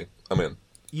 Okay, I'm in.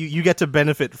 You get to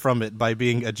benefit from it by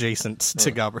being adjacent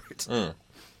to Gobert.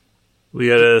 We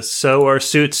gotta sew our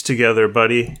suits together,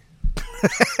 buddy.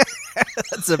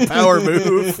 That's a power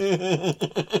move.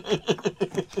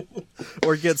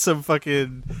 Or get some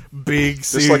fucking big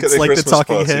suits like at the the Christmas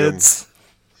Talking party Heads.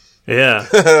 Yeah.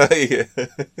 Yeah.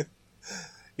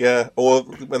 Yeah, or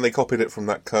when they copied it from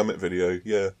that Kermit video,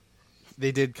 yeah.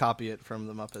 They did copy it from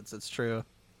the Muppets, it's true.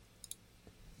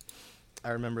 I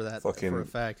remember that for a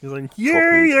fact. He's like,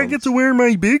 yay, I get to wear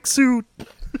my big suit.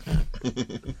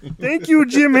 Thank you,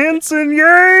 Jim Henson,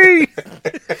 yay!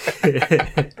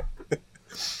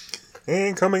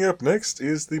 And coming up next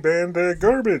is the band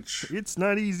Garbage. It's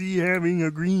not easy having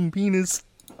a green penis.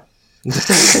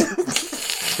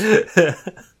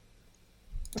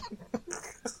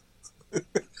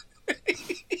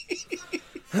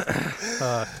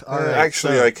 All right,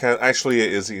 Actually, I can. Actually,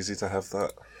 it is easy to have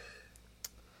that.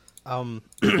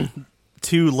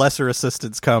 Two lesser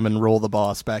assistants come and roll the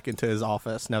boss back into his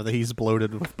office now that he's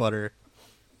bloated with butter.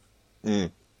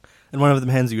 And one of them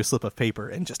hands you a slip of paper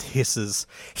and just hisses.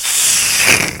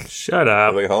 Shut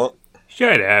up. Are they hot?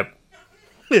 Shut up.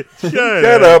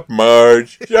 Shut up,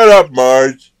 Marge. Shut up,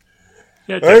 Marge.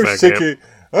 Shut the fuck up.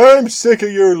 I'm sick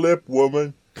of your lip,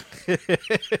 woman.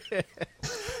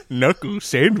 Knuckle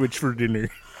sandwich for dinner.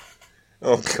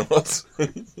 Oh, God.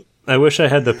 I wish I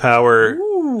had the power,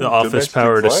 the office domestic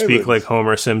power to violence. speak like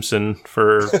Homer Simpson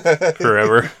for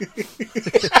forever.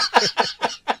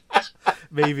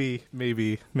 Maybe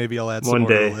I'll add some One more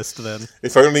to day. the list then.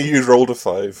 If only you'd rolled a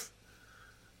 5.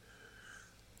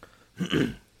 So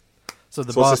the So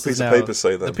what's boss this piece is of now paper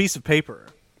say, then? the piece of paper.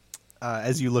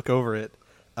 As you look over it,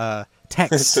 It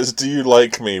text. says, do you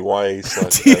like me? Y/N.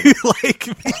 Do you like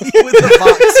me with the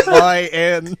box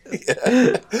YN?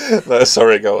 No,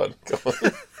 sorry, go on.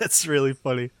 That's really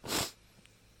funny.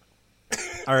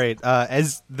 All right,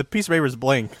 as the piece of paper is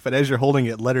blank, but as you're holding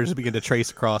it, letters begin to trace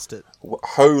across it,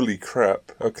 Holy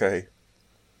crap. Okay.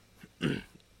 and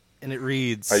it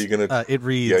reads. Are you going to... It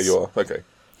reads. Yeah, you are. Okay.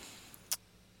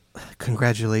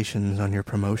 Congratulations on your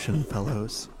promotion,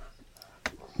 fellows.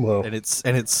 Whoa. And it's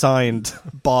signed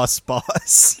Boss. Oh,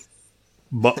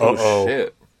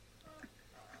 shit.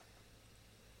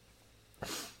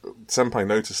 Senpai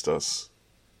noticed us.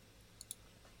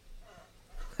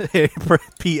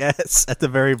 P.S. at the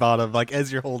very bottom, like as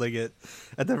you're holding it,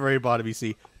 at the very bottom you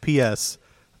see P.S.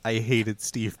 I hated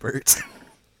Steve Burt.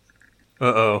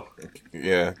 Uh-oh.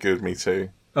 Yeah, good, me too.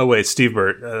 Oh, wait, Steve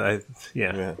Burt.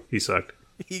 Yeah, Yeah. he sucked.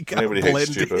 He got Nobody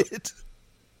hates blended. Steve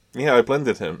Yeah, I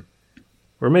blended him.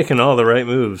 We're making all the right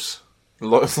moves.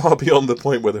 Far beyond the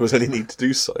point where there was any need to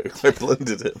do so. I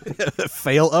blended him.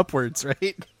 Fail upwards,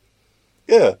 right?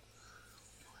 Yeah.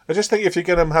 I just think if you're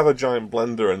going to have a giant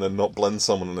blender and then not blend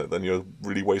someone in it, then you're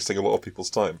really wasting a lot of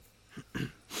people's time.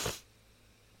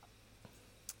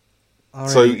 All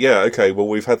So, right. yeah, okay, well,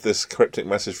 we've had this cryptic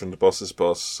message from the boss's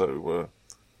boss, so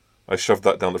I shoved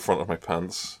that down the front of my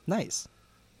pants. Nice.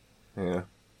 Yeah.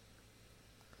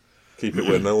 Keep it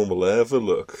where no one will ever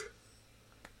look.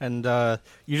 And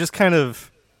you're just kind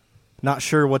of not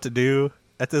sure what to do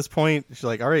at this point. She's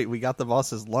like, all right, we got the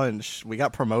boss's lunch. We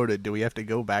got promoted. Do we have to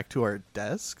go back to our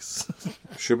desks?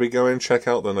 Should we go and check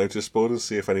out the notice board and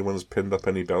see if anyone's pinned up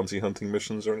any bounty hunting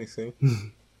missions or anything?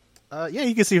 Yeah,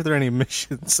 you can see if there are any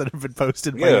missions that have been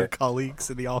posted by Yeah. your colleagues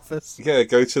in the office. Yeah,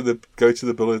 go to the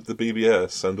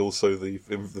BBS and also the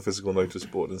physical notice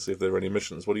board and see if there are any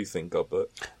missions. What do you think, Godbert?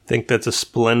 I think that's a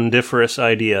splendiferous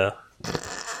idea.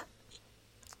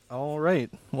 All right.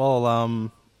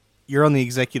 Well, you're on the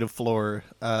executive floor.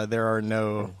 There are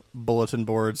no bulletin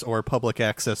boards or public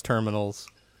access terminals.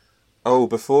 Oh,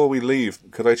 before we leave,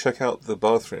 could I check out the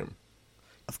bathroom?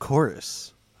 Of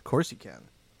course. Of course you can.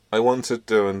 I want to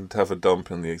do and have a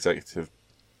dump in the executive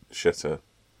shitter.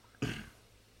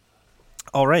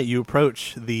 All right, you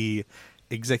approach the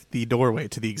doorway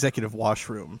to the executive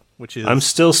washroom, which is... I'm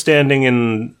still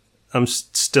standing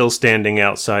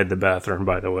outside the bathroom,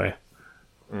 by the way.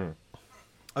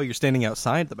 Oh, you're standing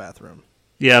outside the bathroom.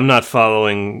 Yeah, I'm not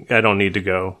following. I don't need to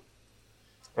go.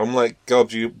 I'm like, God,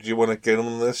 do you want to get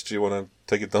on this? Do you want to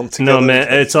take a dump together? No, man,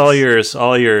 it's all yours.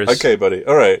 All yours. Okay, buddy.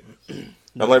 All right.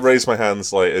 I like raise my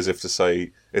hands like as if to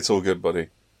say it's all good, buddy.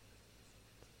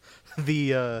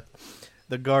 The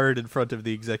guard in front of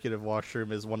the executive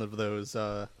washroom is one of those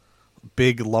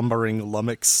big lumbering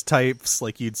lummox types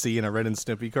like you'd see in a Ren and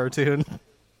Stimpy cartoon.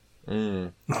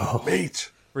 Oh.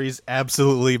 Mate. Where he's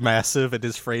absolutely massive and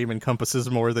his frame encompasses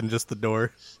more than just the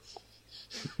door.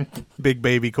 Big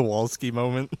baby Kowalski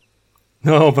moment.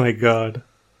 Oh my god.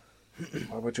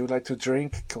 What would you like to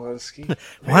drink, Kowalski?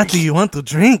 What do you want to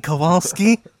drink,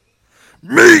 Kowalski?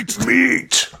 Meat!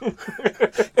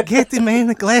 Get the man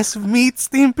a glass of meat,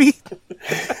 Stimpy.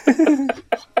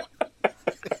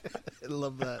 I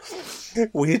love that.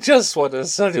 We just want to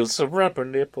sell you some rubber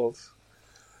nipples.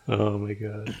 Oh my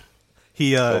god.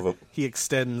 He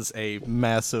extends a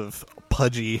massive,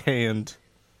 pudgy hand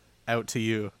out to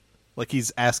you, like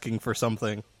he's asking for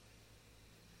something.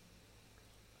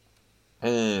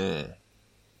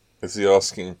 Is he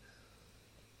asking?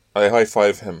 I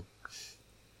high-five him.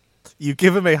 You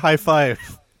give him a high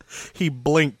five. He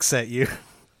blinks at you.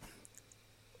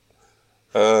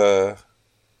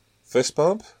 Fist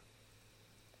bump?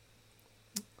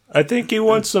 I think he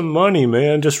wants some money,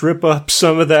 man. Just rip up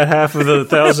some of that half of the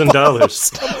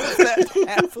 $1,000. That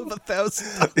half of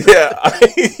 $1,000. Yeah,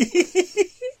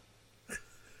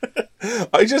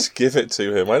 I just give it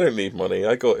to him. I don't need money.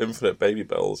 I got infinite baby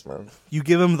bells, man. You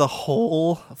give him the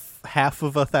whole half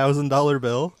of $1,000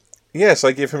 bill. Yes,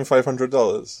 I give him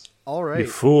 $500. All You right.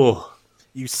 fool.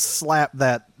 You slap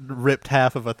that ripped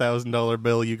half of $1,000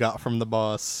 bill you got from the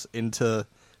boss into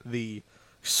the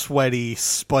sweaty,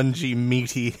 spongy,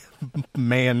 meaty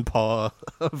man paw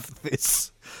of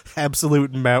this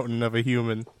absolute mountain of a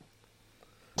human.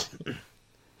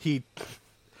 He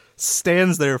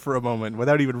stands there for a moment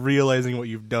without even realizing what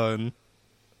you've done,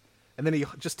 and then he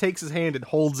just takes his hand and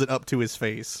holds it up to his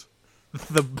face.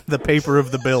 The paper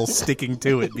of the bill sticking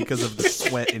to it because of the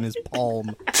sweat in his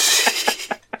palm.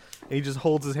 And he just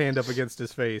holds his hand up against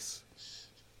his face.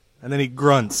 And then he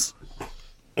grunts.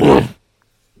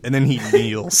 And then he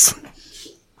kneels.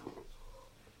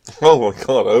 Oh my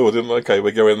god, oh, I didn't. Okay,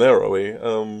 we're going there, are we?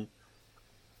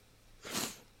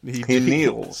 He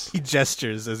kneels. He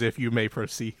gestures as if you may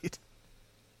proceed.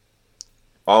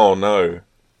 Oh no.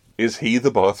 Is he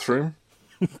the bathroom?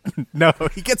 No,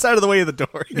 he gets out of the way of the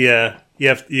door. Yeah.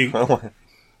 Oh,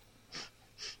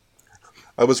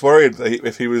 I was worried that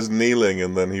if he was kneeling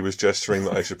and then he was gesturing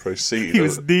that I should proceed. He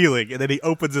was kneeling, and then he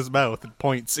opens his mouth and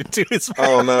points into his mouth.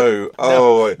 Oh no!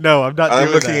 Oh No, I'm not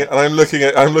doing that. I'm looking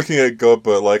at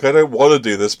Godbert like I don't want to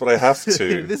do this, but I have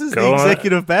to. This is Go the on.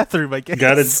 executive bathroom, I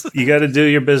guess. You gotta do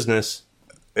your business.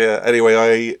 Yeah. Anyway,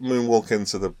 I moonwalk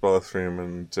into the bathroom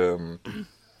and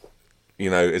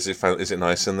is it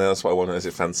nice in there? That's what I want. Is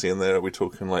it fancy in there? Are we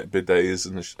talking like bidets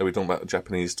and are we talking about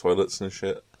Japanese toilets and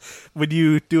shit? When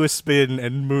you do a spin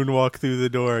and moonwalk through the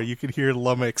door, you can hear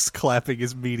Lummox clapping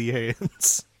his meaty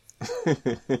hands.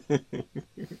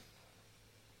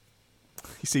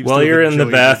 He seems While to have you're in the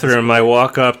enjoyed bathroom, I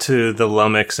walk up to the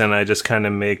lummox and I just kind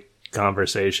of make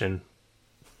conversation.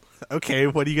 this. Okay,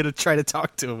 what are you going to try to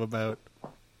talk to him about?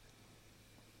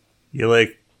 You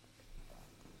like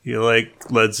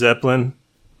Led Zeppelin?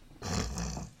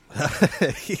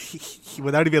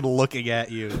 Without even looking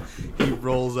at you, he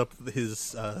rolls up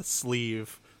his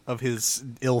sleeve of his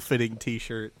ill-fitting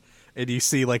t-shirt and you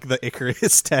see like the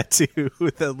Icarus tattoo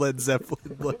with the Led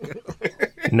Zeppelin logo.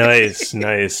 Nice.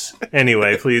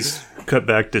 Anyway, please cut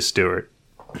back to Stuart.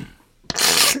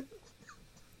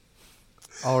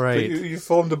 All right. You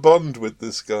formed a bond with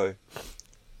this guy.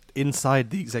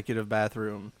 Inside the executive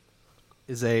bathroom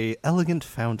is a elegant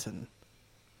fountain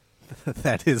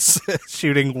that is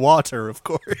shooting water, of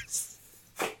course.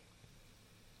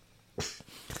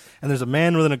 And there's a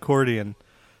man with an accordion,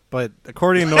 but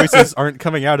accordion noises aren't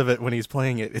coming out of it when he's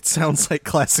playing it. It sounds like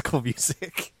classical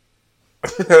music.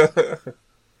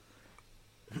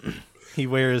 He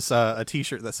wears a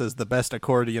t-shirt that says "The best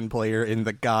accordion player in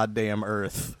the goddamn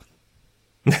earth."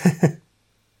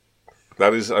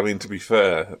 That is, I mean, to be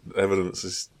fair, evidence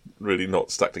is really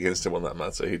not stacked against him on that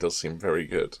matter. He does seem very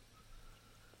good.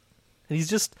 And he's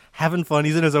just having fun.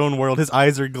 He's in his own world. His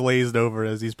eyes are glazed over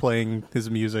as he's playing his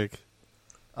music.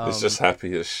 He's just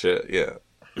happy as shit, yeah.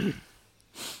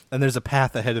 And there's a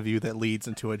path ahead of you that leads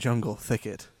into a jungle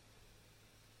thicket.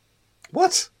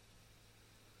 What?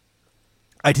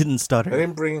 I didn't stutter. I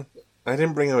didn't bring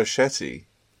a machete.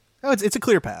 Oh, it's a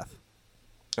clear path.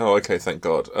 Oh, okay, thank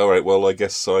God. All right, well, I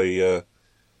guess I'd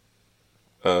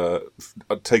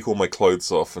take all my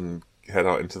clothes off and head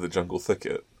out into the jungle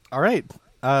thicket. All right.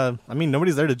 I mean,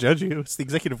 nobody's there to judge you. It's the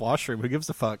executive washroom. Who gives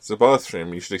a fuck? It's a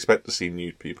bathroom. You should expect to see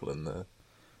nude people in there.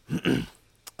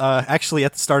 Actually,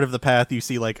 at the start of the path, you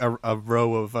see like a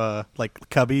row of like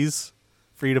cubbies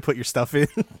for you to put your stuff in.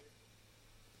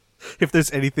 If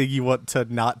there's anything you want to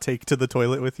not take to the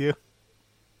toilet with you.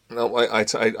 No, I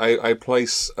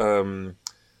place.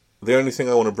 The only thing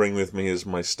I want to bring with me is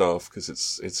my stuff because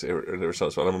it's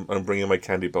irresponsible. I'm bringing my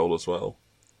candy bowl as well.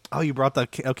 Oh, you brought the...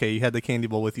 Okay, you had the candy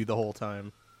bowl with you the whole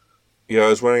time. Yeah, I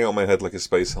was wearing it on my head like a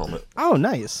space helmet. Oh,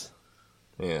 nice.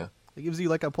 Yeah. It gives you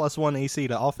like a +1 AC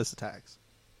to office attacks.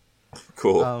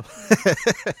 Cool.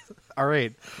 All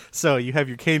right. So you have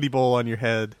your candy bowl on your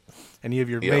head, and you have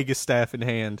your Vegas staff in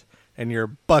hand, and you're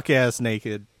buck-ass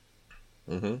naked.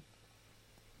 Mm-hmm.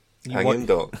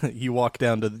 You walk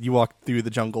you walk through the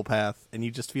jungle path, and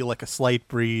you just feel like a slight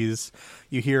breeze.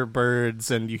 You hear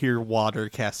birds, and you hear water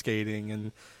cascading,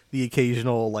 and the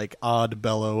occasional like odd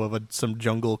bellow of some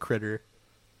jungle critter.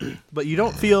 But you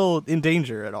don't feel in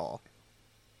danger at all.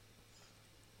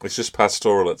 It's just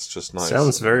pastoral. It's just nice.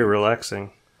 Sounds very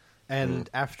relaxing. And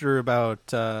after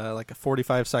about like a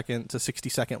 45-second to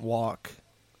 60-second walk,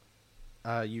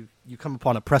 you come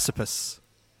upon a precipice,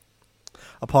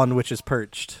 upon which is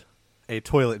perched a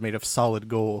toilet made of solid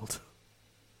gold.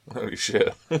 Holy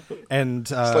shit. And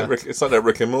it's like that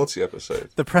Rick and Morty episode.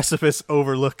 The precipice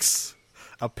overlooks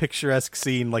a picturesque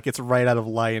scene like it's right out of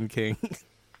Lion King.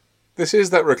 This is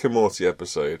that Rick and Morty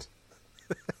episode.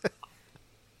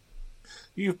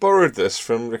 You've borrowed this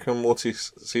from Rick and Morty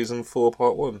season 4,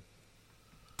 part 1.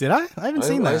 Did I? I haven't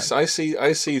seen that. I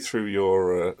see through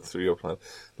your plan.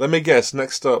 Let me guess.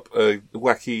 Next up, a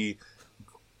wacky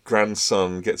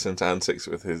grandson gets into antics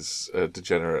with his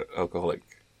degenerate alcoholic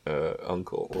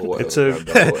uncle or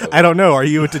whatever. I don't know. Are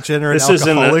you a degenerate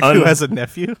alcoholic who has a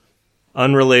nephew?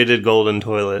 Unrelated golden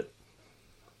toilet.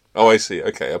 Oh, I see.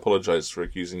 Okay, I apologize for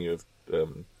accusing you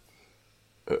of...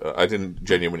 I didn't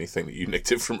genuinely think that you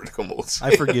nicked it from Rick and Morty.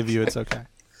 I forgive you. It's okay.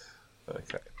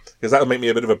 Okay. Because that would make me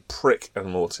a bit of a prick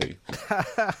and Morty.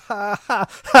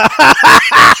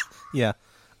 Yeah.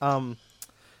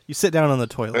 You sit down on the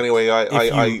toilet. Anyway,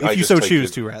 if you so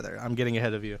choose to, rather. I'm getting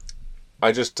ahead of you.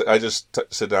 I just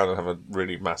sit down and have a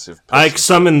really massive piss. I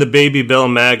summon the baby Bell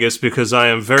Magus because I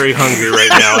am very hungry right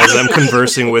now as I'm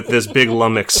conversing with this big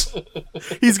lummox.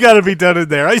 He's got to be done in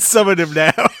there. I summon him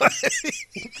now.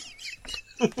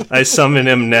 I summon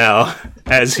him now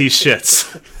as he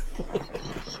shits.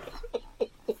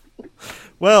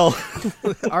 Well,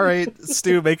 all right,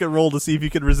 Stu, make a roll to see if you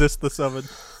can resist the summon.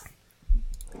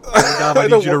 I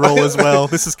need you to roll as well.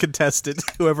 This is contested.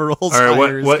 Whoever rolls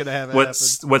higher is going to have it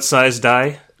happen. What size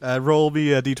die? Roll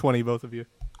me a d20, both of you.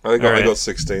 I got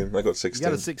 16. I got 16. You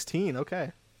got a 16,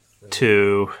 okay.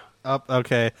 2.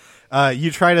 Okay. You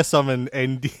try to summon,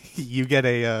 and you get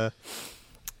an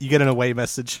away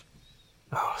message.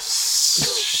 Oh,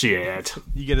 shit.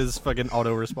 You get his fucking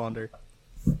autoresponder.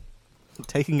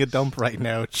 Taking a dump right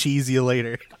now. Cheese you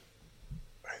later.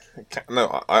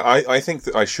 No, I think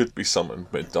that I should be summoned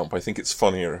mid-dump. I think it's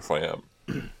funnier if I am.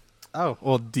 Oh,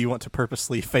 well, do you want to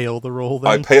purposely fail the roll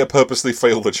then? I purposely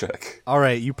fail the check.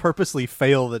 Alright, you purposely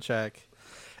fail the check.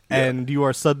 And you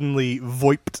are suddenly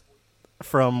voiped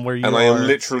from where you are. And I am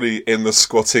literally in the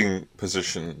squatting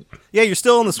position. Yeah, you're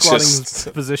still in the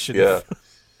squatting position. Yeah.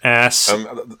 Ass.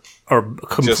 Or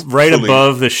right fully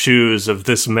above the shoes of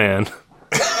this man.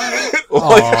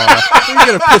 Aww. You're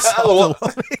going to piss off the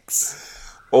lummox.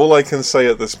 All I can say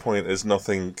at this point is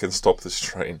nothing can stop this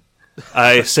train.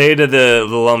 I say to the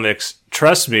lummox,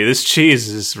 trust me, this cheese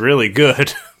is really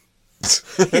good.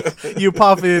 You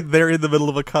pop in, they're in the middle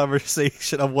of a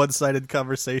conversation, a one-sided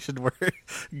conversation where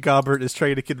Gobbert is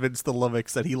trying to convince the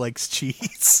lummox that he likes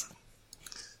cheese.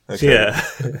 Okay. Yeah.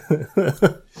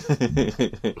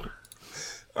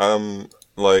 I'm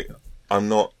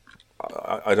not.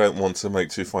 I don't want to make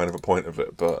too fine of a point of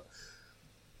it, but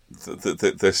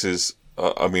this is.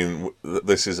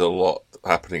 This is a lot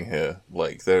happening here.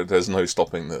 Like there's no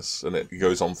stopping this, and it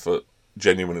goes on for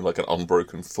genuinely like an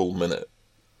unbroken full minute.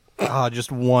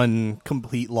 Just one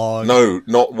complete log. No,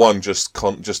 not one.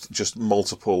 Just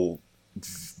multiple,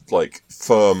 like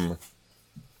firm.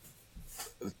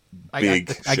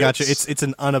 Big. I got you. It's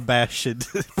an unabashed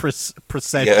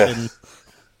procession.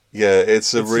 Yeah,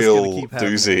 it's a real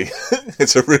doozy.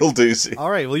 It's a real doozy.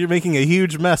 All right, well, you're making a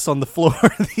huge mess on the floor,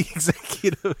 the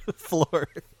executive floor.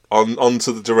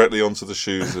 Directly onto the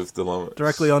shoes of the lummox.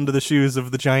 Directly onto the shoes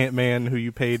of the giant man who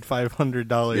you paid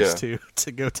 $500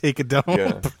 to go take a dump.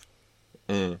 Yeah.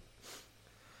 Mm.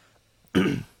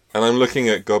 And I'm looking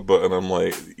at Godbert and I'm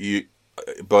like,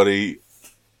 buddy,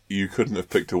 you couldn't have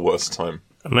picked a worse time.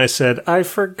 And I said, I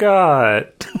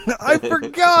forgot. I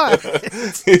forgot!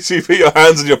 You put your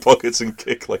hands in your pockets and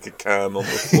kick like a can on the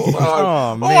floor.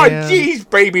 Oh, man. Oh, jeez,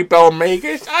 baby bell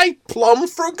makers, I plumb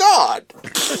forgot.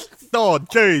 Oh,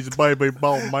 jeez, baby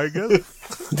bell makers.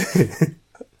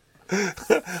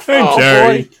 I'm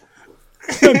sorry.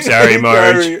 I'm sorry,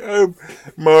 Marge.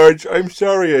 Marge, I'm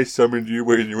sorry I summoned you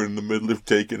when you were in the middle of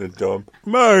taking a dump.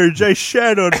 Marge, I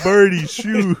shat on Birdie's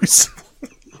shoes.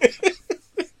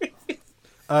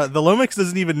 The lummox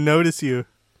doesn't even notice you.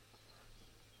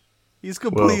 He's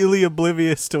completely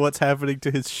oblivious to what's happening to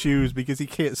his shoes because he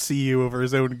can't see you over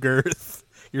his own girth.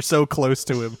 You're so close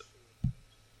to him.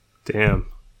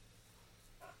 Damn.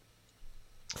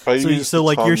 You're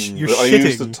shitting. I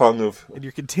use the tongue of. And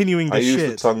you're continuing to shit. I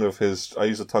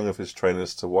use the tongue of his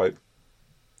trainers to wipe.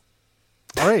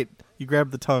 All right, you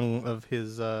grab the tongue of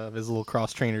his little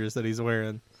cross trainers that he's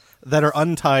wearing, that are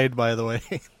untied, by the way.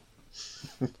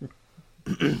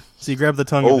 So you grab the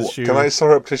tongue of his shoe. Can I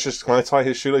tie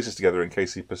his shoelaces together in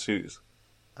case he pursues?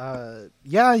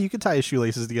 Yeah, you can tie his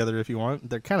shoelaces together if you want.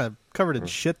 They're kind of covered in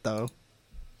shit, though.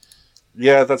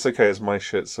 Yeah, that's okay. It's my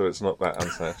shit, so it's not that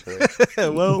unsanitary.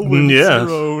 Well, when it's your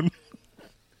own.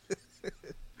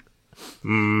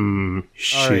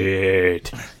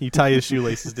 Shit. Right. You tie his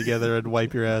shoelaces together and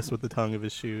wipe your ass with the tongue of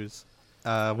his shoes.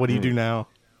 What do you do now?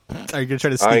 Are you going to try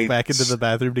to sneak back into the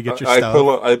bathroom to get your stuff?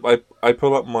 I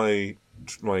pull up my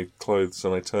clothes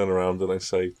and I turn around and I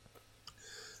say,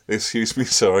 "Excuse me,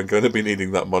 sir, I'm going to be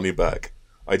needing that money back.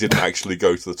 I didn't actually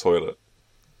go to the toilet."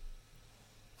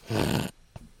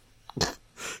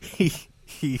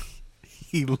 He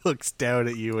looks down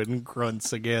at you and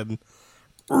grunts again.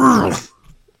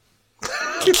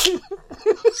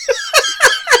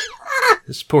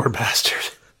 This poor bastard.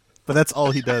 But that's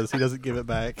all he does. He doesn't give it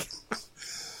back.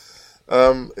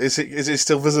 Is it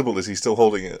still visible? Is he still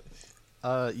holding it?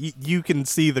 You can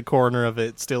see the corner of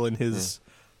it still in his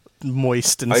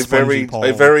moist and I spongy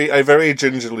palm. very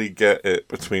gingerly get it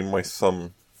between my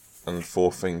thumb and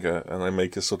forefinger, and I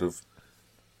make a sort of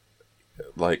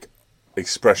like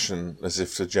expression as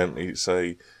if to gently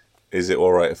say, "Is it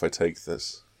all right if I take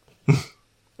this?"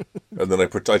 And then I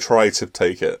try to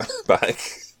take it back.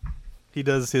 He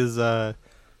does his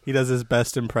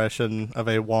best impression of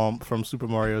a Womp from Super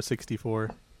Mario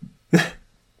 64.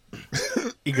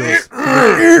 He goes.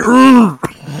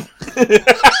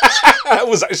 That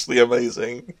was actually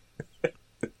amazing.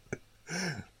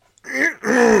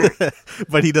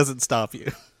 But he doesn't stop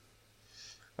you.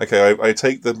 Okay, I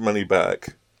take the money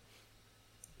back.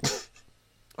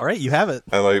 All right, you have it.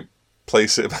 And I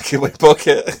place it back in my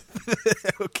pocket.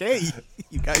 Okay,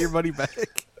 you got your money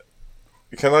back.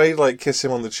 Can I, kiss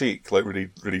him on the cheek, really,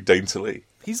 really daintily?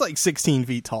 He's 16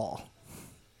 feet tall.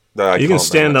 No, you can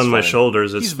stand on my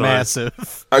shoulders, it's He's fine.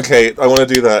 massive. Okay, I want to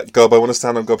do that. Gob, I want to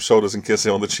stand on Gob's shoulders and kiss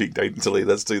him on the cheek daintily.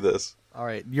 Let's do this. All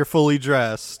right, you're fully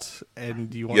dressed,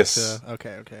 and you want to...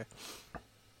 Okay.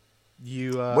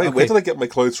 You, Wait, okay. where did I get my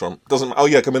clothes from?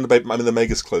 I'm in the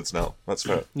Magus clothes now. That's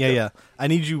fair. Yeah. I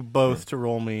need you both to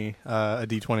roll me a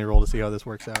d20 roll to see how this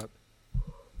works out.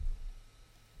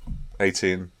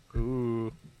 18.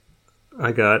 Ooh.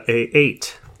 I got a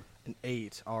 8. An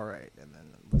 8, all right. And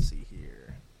then let's see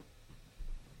here.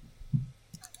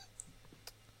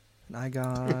 And I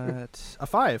got a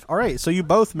 5. All right, so you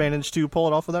both managed to pull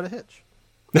it off without a hitch.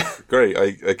 Great.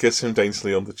 I kiss him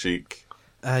daintily on the cheek.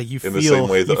 You in feel, the same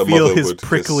way that you a feel mother his would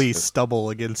prickly kiss, stubble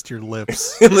against your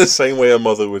lips. in the same way a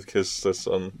mother would kiss her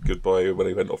son goodbye when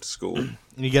he went off to school. And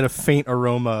you get a faint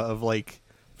aroma of, like,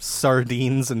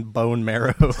 sardines and bone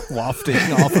marrow wafting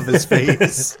off of his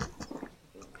face.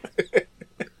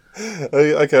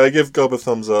 Okay, I give Gob a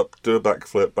thumbs up, do a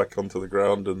backflip back onto the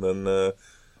ground, and then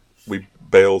we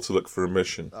bail to look for a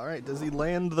mission. All right, does he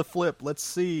land the flip? Let's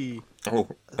see. Oh,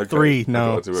 okay. 3. I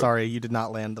No, gotta do it. sorry, you did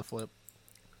not land the flip.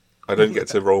 I don't get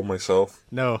to roll myself.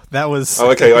 No, that was...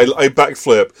 Oh, okay, I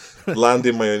backflip, land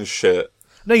in my own shit.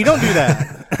 No, you don't do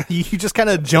that. You just kind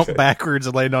of jump backwards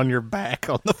and land on your back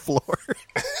on the floor.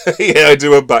 Yeah, I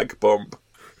do a back bump.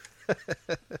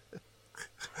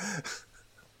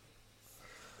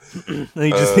 And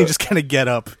you just kind of get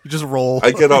up. You just roll.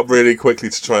 I get up really quickly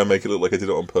to try and make it look like I did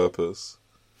it on purpose.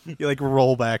 You like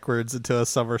roll backwards into a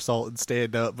somersault and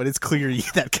stand up, but it's clear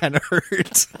that kind of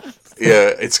hurt.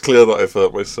 Yeah, it's clear that I've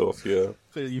hurt myself, yeah.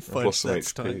 Clear you I've lost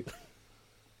fudged some that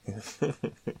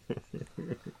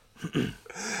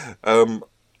HP. stunt.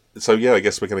 So yeah, I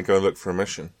guess we're going to go and look for a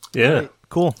mission. Yeah. Right,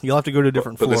 cool. You'll have to go to a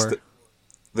different floor.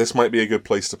 This might be a good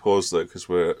place to pause though, because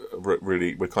we're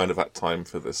kind of at time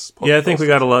for this podcast. Yeah, I think we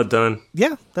got a lot done.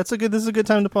 Yeah, this is a good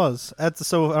time to pause.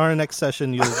 So our next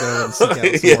session, you'll go and seek out some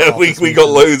yeah, more we office got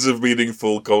missions. loads of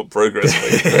meaningful progress.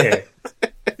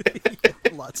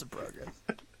 Lots of progress.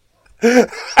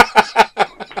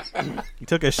 You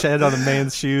took a shed on a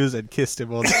man's shoes and kissed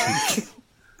him on the cheek.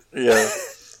 Yeah.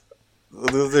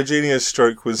 The genius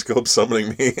stroke was God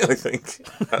summoning me, I think,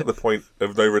 at the point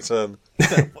of no return.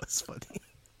 That was funny.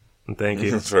 Thank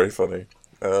you. It's very funny.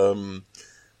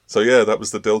 So yeah, that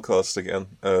was the Dillcast again.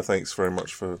 Thanks very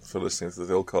much for listening to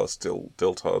the Dillcast,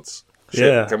 Diltards.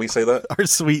 Shit, Yeah. can we say that? Our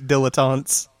sweet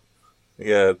dilettantes.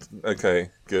 Yeah. Okay.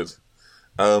 Good.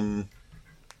 Oh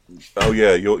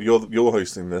yeah, you're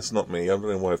hosting this, not me. I don't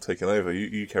know why I've taken over.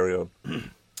 You carry on.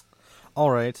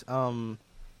 All right.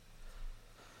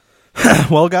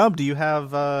 Well, Gob, do you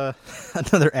have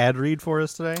another ad read for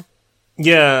us today?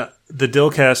 Yeah, the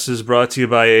Dillcast is brought to you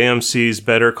by AMC's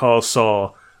Better Call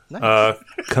Saul. Nice.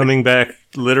 Coming back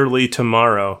literally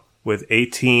tomorrow with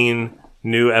 18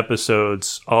 new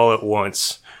episodes all at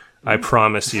once. I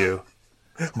promise you.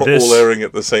 All airing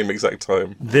at the same exact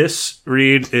time. This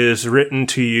read is written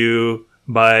to you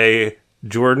by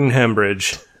Jordan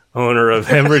Hembridge, owner of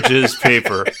Hembridge's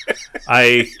Paper.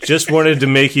 I just wanted to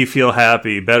make you feel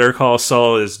happy. Better Call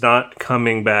Saul is not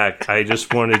coming back. I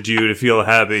just wanted you to feel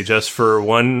happy just for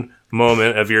one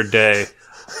moment of your day.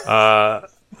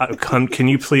 Can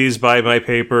you please buy my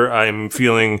paper? I'm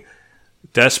feeling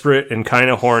desperate and kind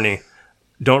of horny.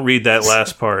 Don't read that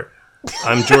last part.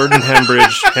 I'm Jordan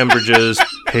Hembridge, Hembridge's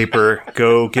Paper.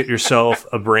 Go get yourself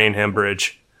a brain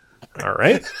hemorrhage. All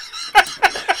right?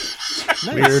 Nice.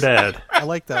 Weird ad. I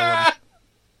like that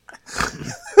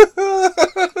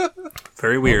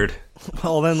Very weird. one.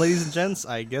 Well, then, ladies and gents,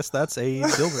 I guess that's a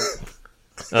Dildren.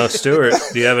 Oh, Stuart,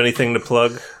 do you have anything to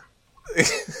plug?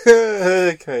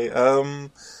 Okay.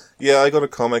 Yeah, I got a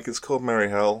comic. It's called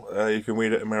Mary Hell. You can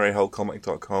read it at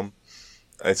maryhellcomic.com.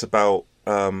 It's about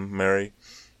Mary.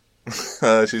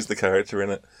 She's the character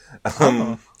in it.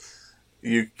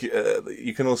 You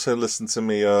can also listen to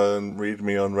me and read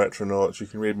me on Retronauts. You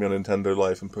can read me on Nintendo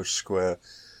Life and Push Square.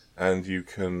 And you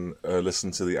can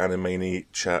listen to the Animani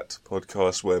Chat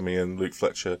podcast where me and Luke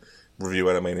Fletcher review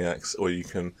Animaniacs. Or you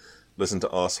can listen to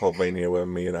Arsehole Mania where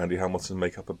me and Andy Hamilton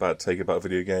make up a bad take about a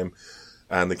video game.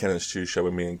 And the Ken and Stu show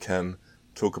where me and Ken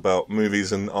talk about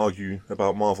movies and argue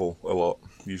about Marvel a lot,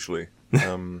 usually.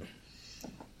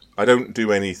 I don't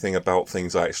do anything about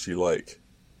things I actually like.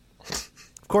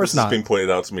 Of course This not. has been pointed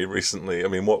out to me recently. I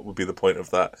mean, what would be the point of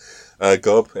that?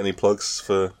 Gob, any plugs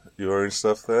for your own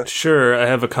stuff there? Sure, I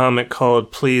have a comic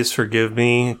called Please Forgive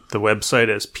Me. The website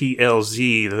is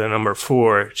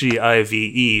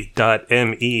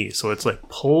plz4give.me. So it's like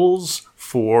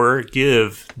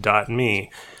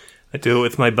pulls4give.me. I do it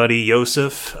with my buddy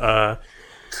Yosef.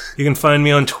 You can find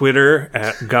me on Twitter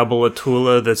at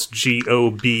Gobolatula. That's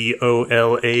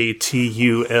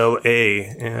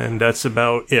Gobolatula. And that's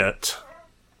about it.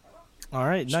 All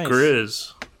right, nice.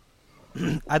 Grizz.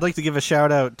 I'd like to give a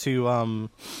shout out to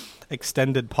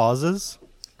Extended Pauses.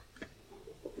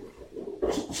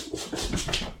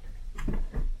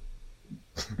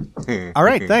 All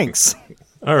right, thanks.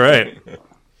 All right.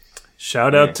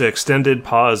 Shout out to Extended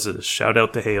Pauses. Shout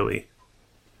out to Haley.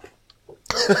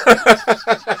 All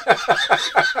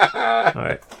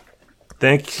right.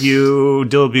 Thank you,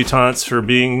 Dilbutants, for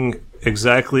being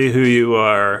exactly who you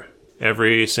are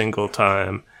every single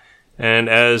time. And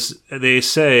as they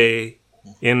say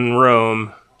in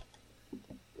Rome,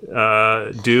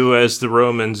 Do as the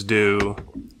Romans do.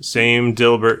 Same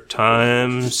Dilbert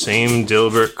time, same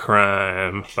Dilbert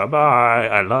crime. Bye-bye.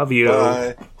 I love you.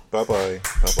 Bye. Bye-bye.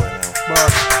 Bye-bye now.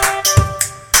 Bye.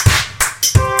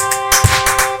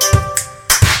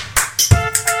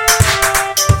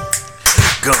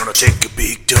 Gonna take a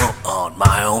big dump on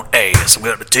my own ass. I'm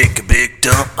gonna take a big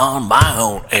dump on my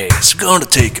own ass. I'm gonna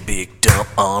take a big dump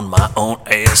on my own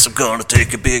ass. I'm gonna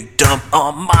take a big dump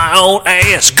on my own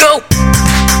ass. Go!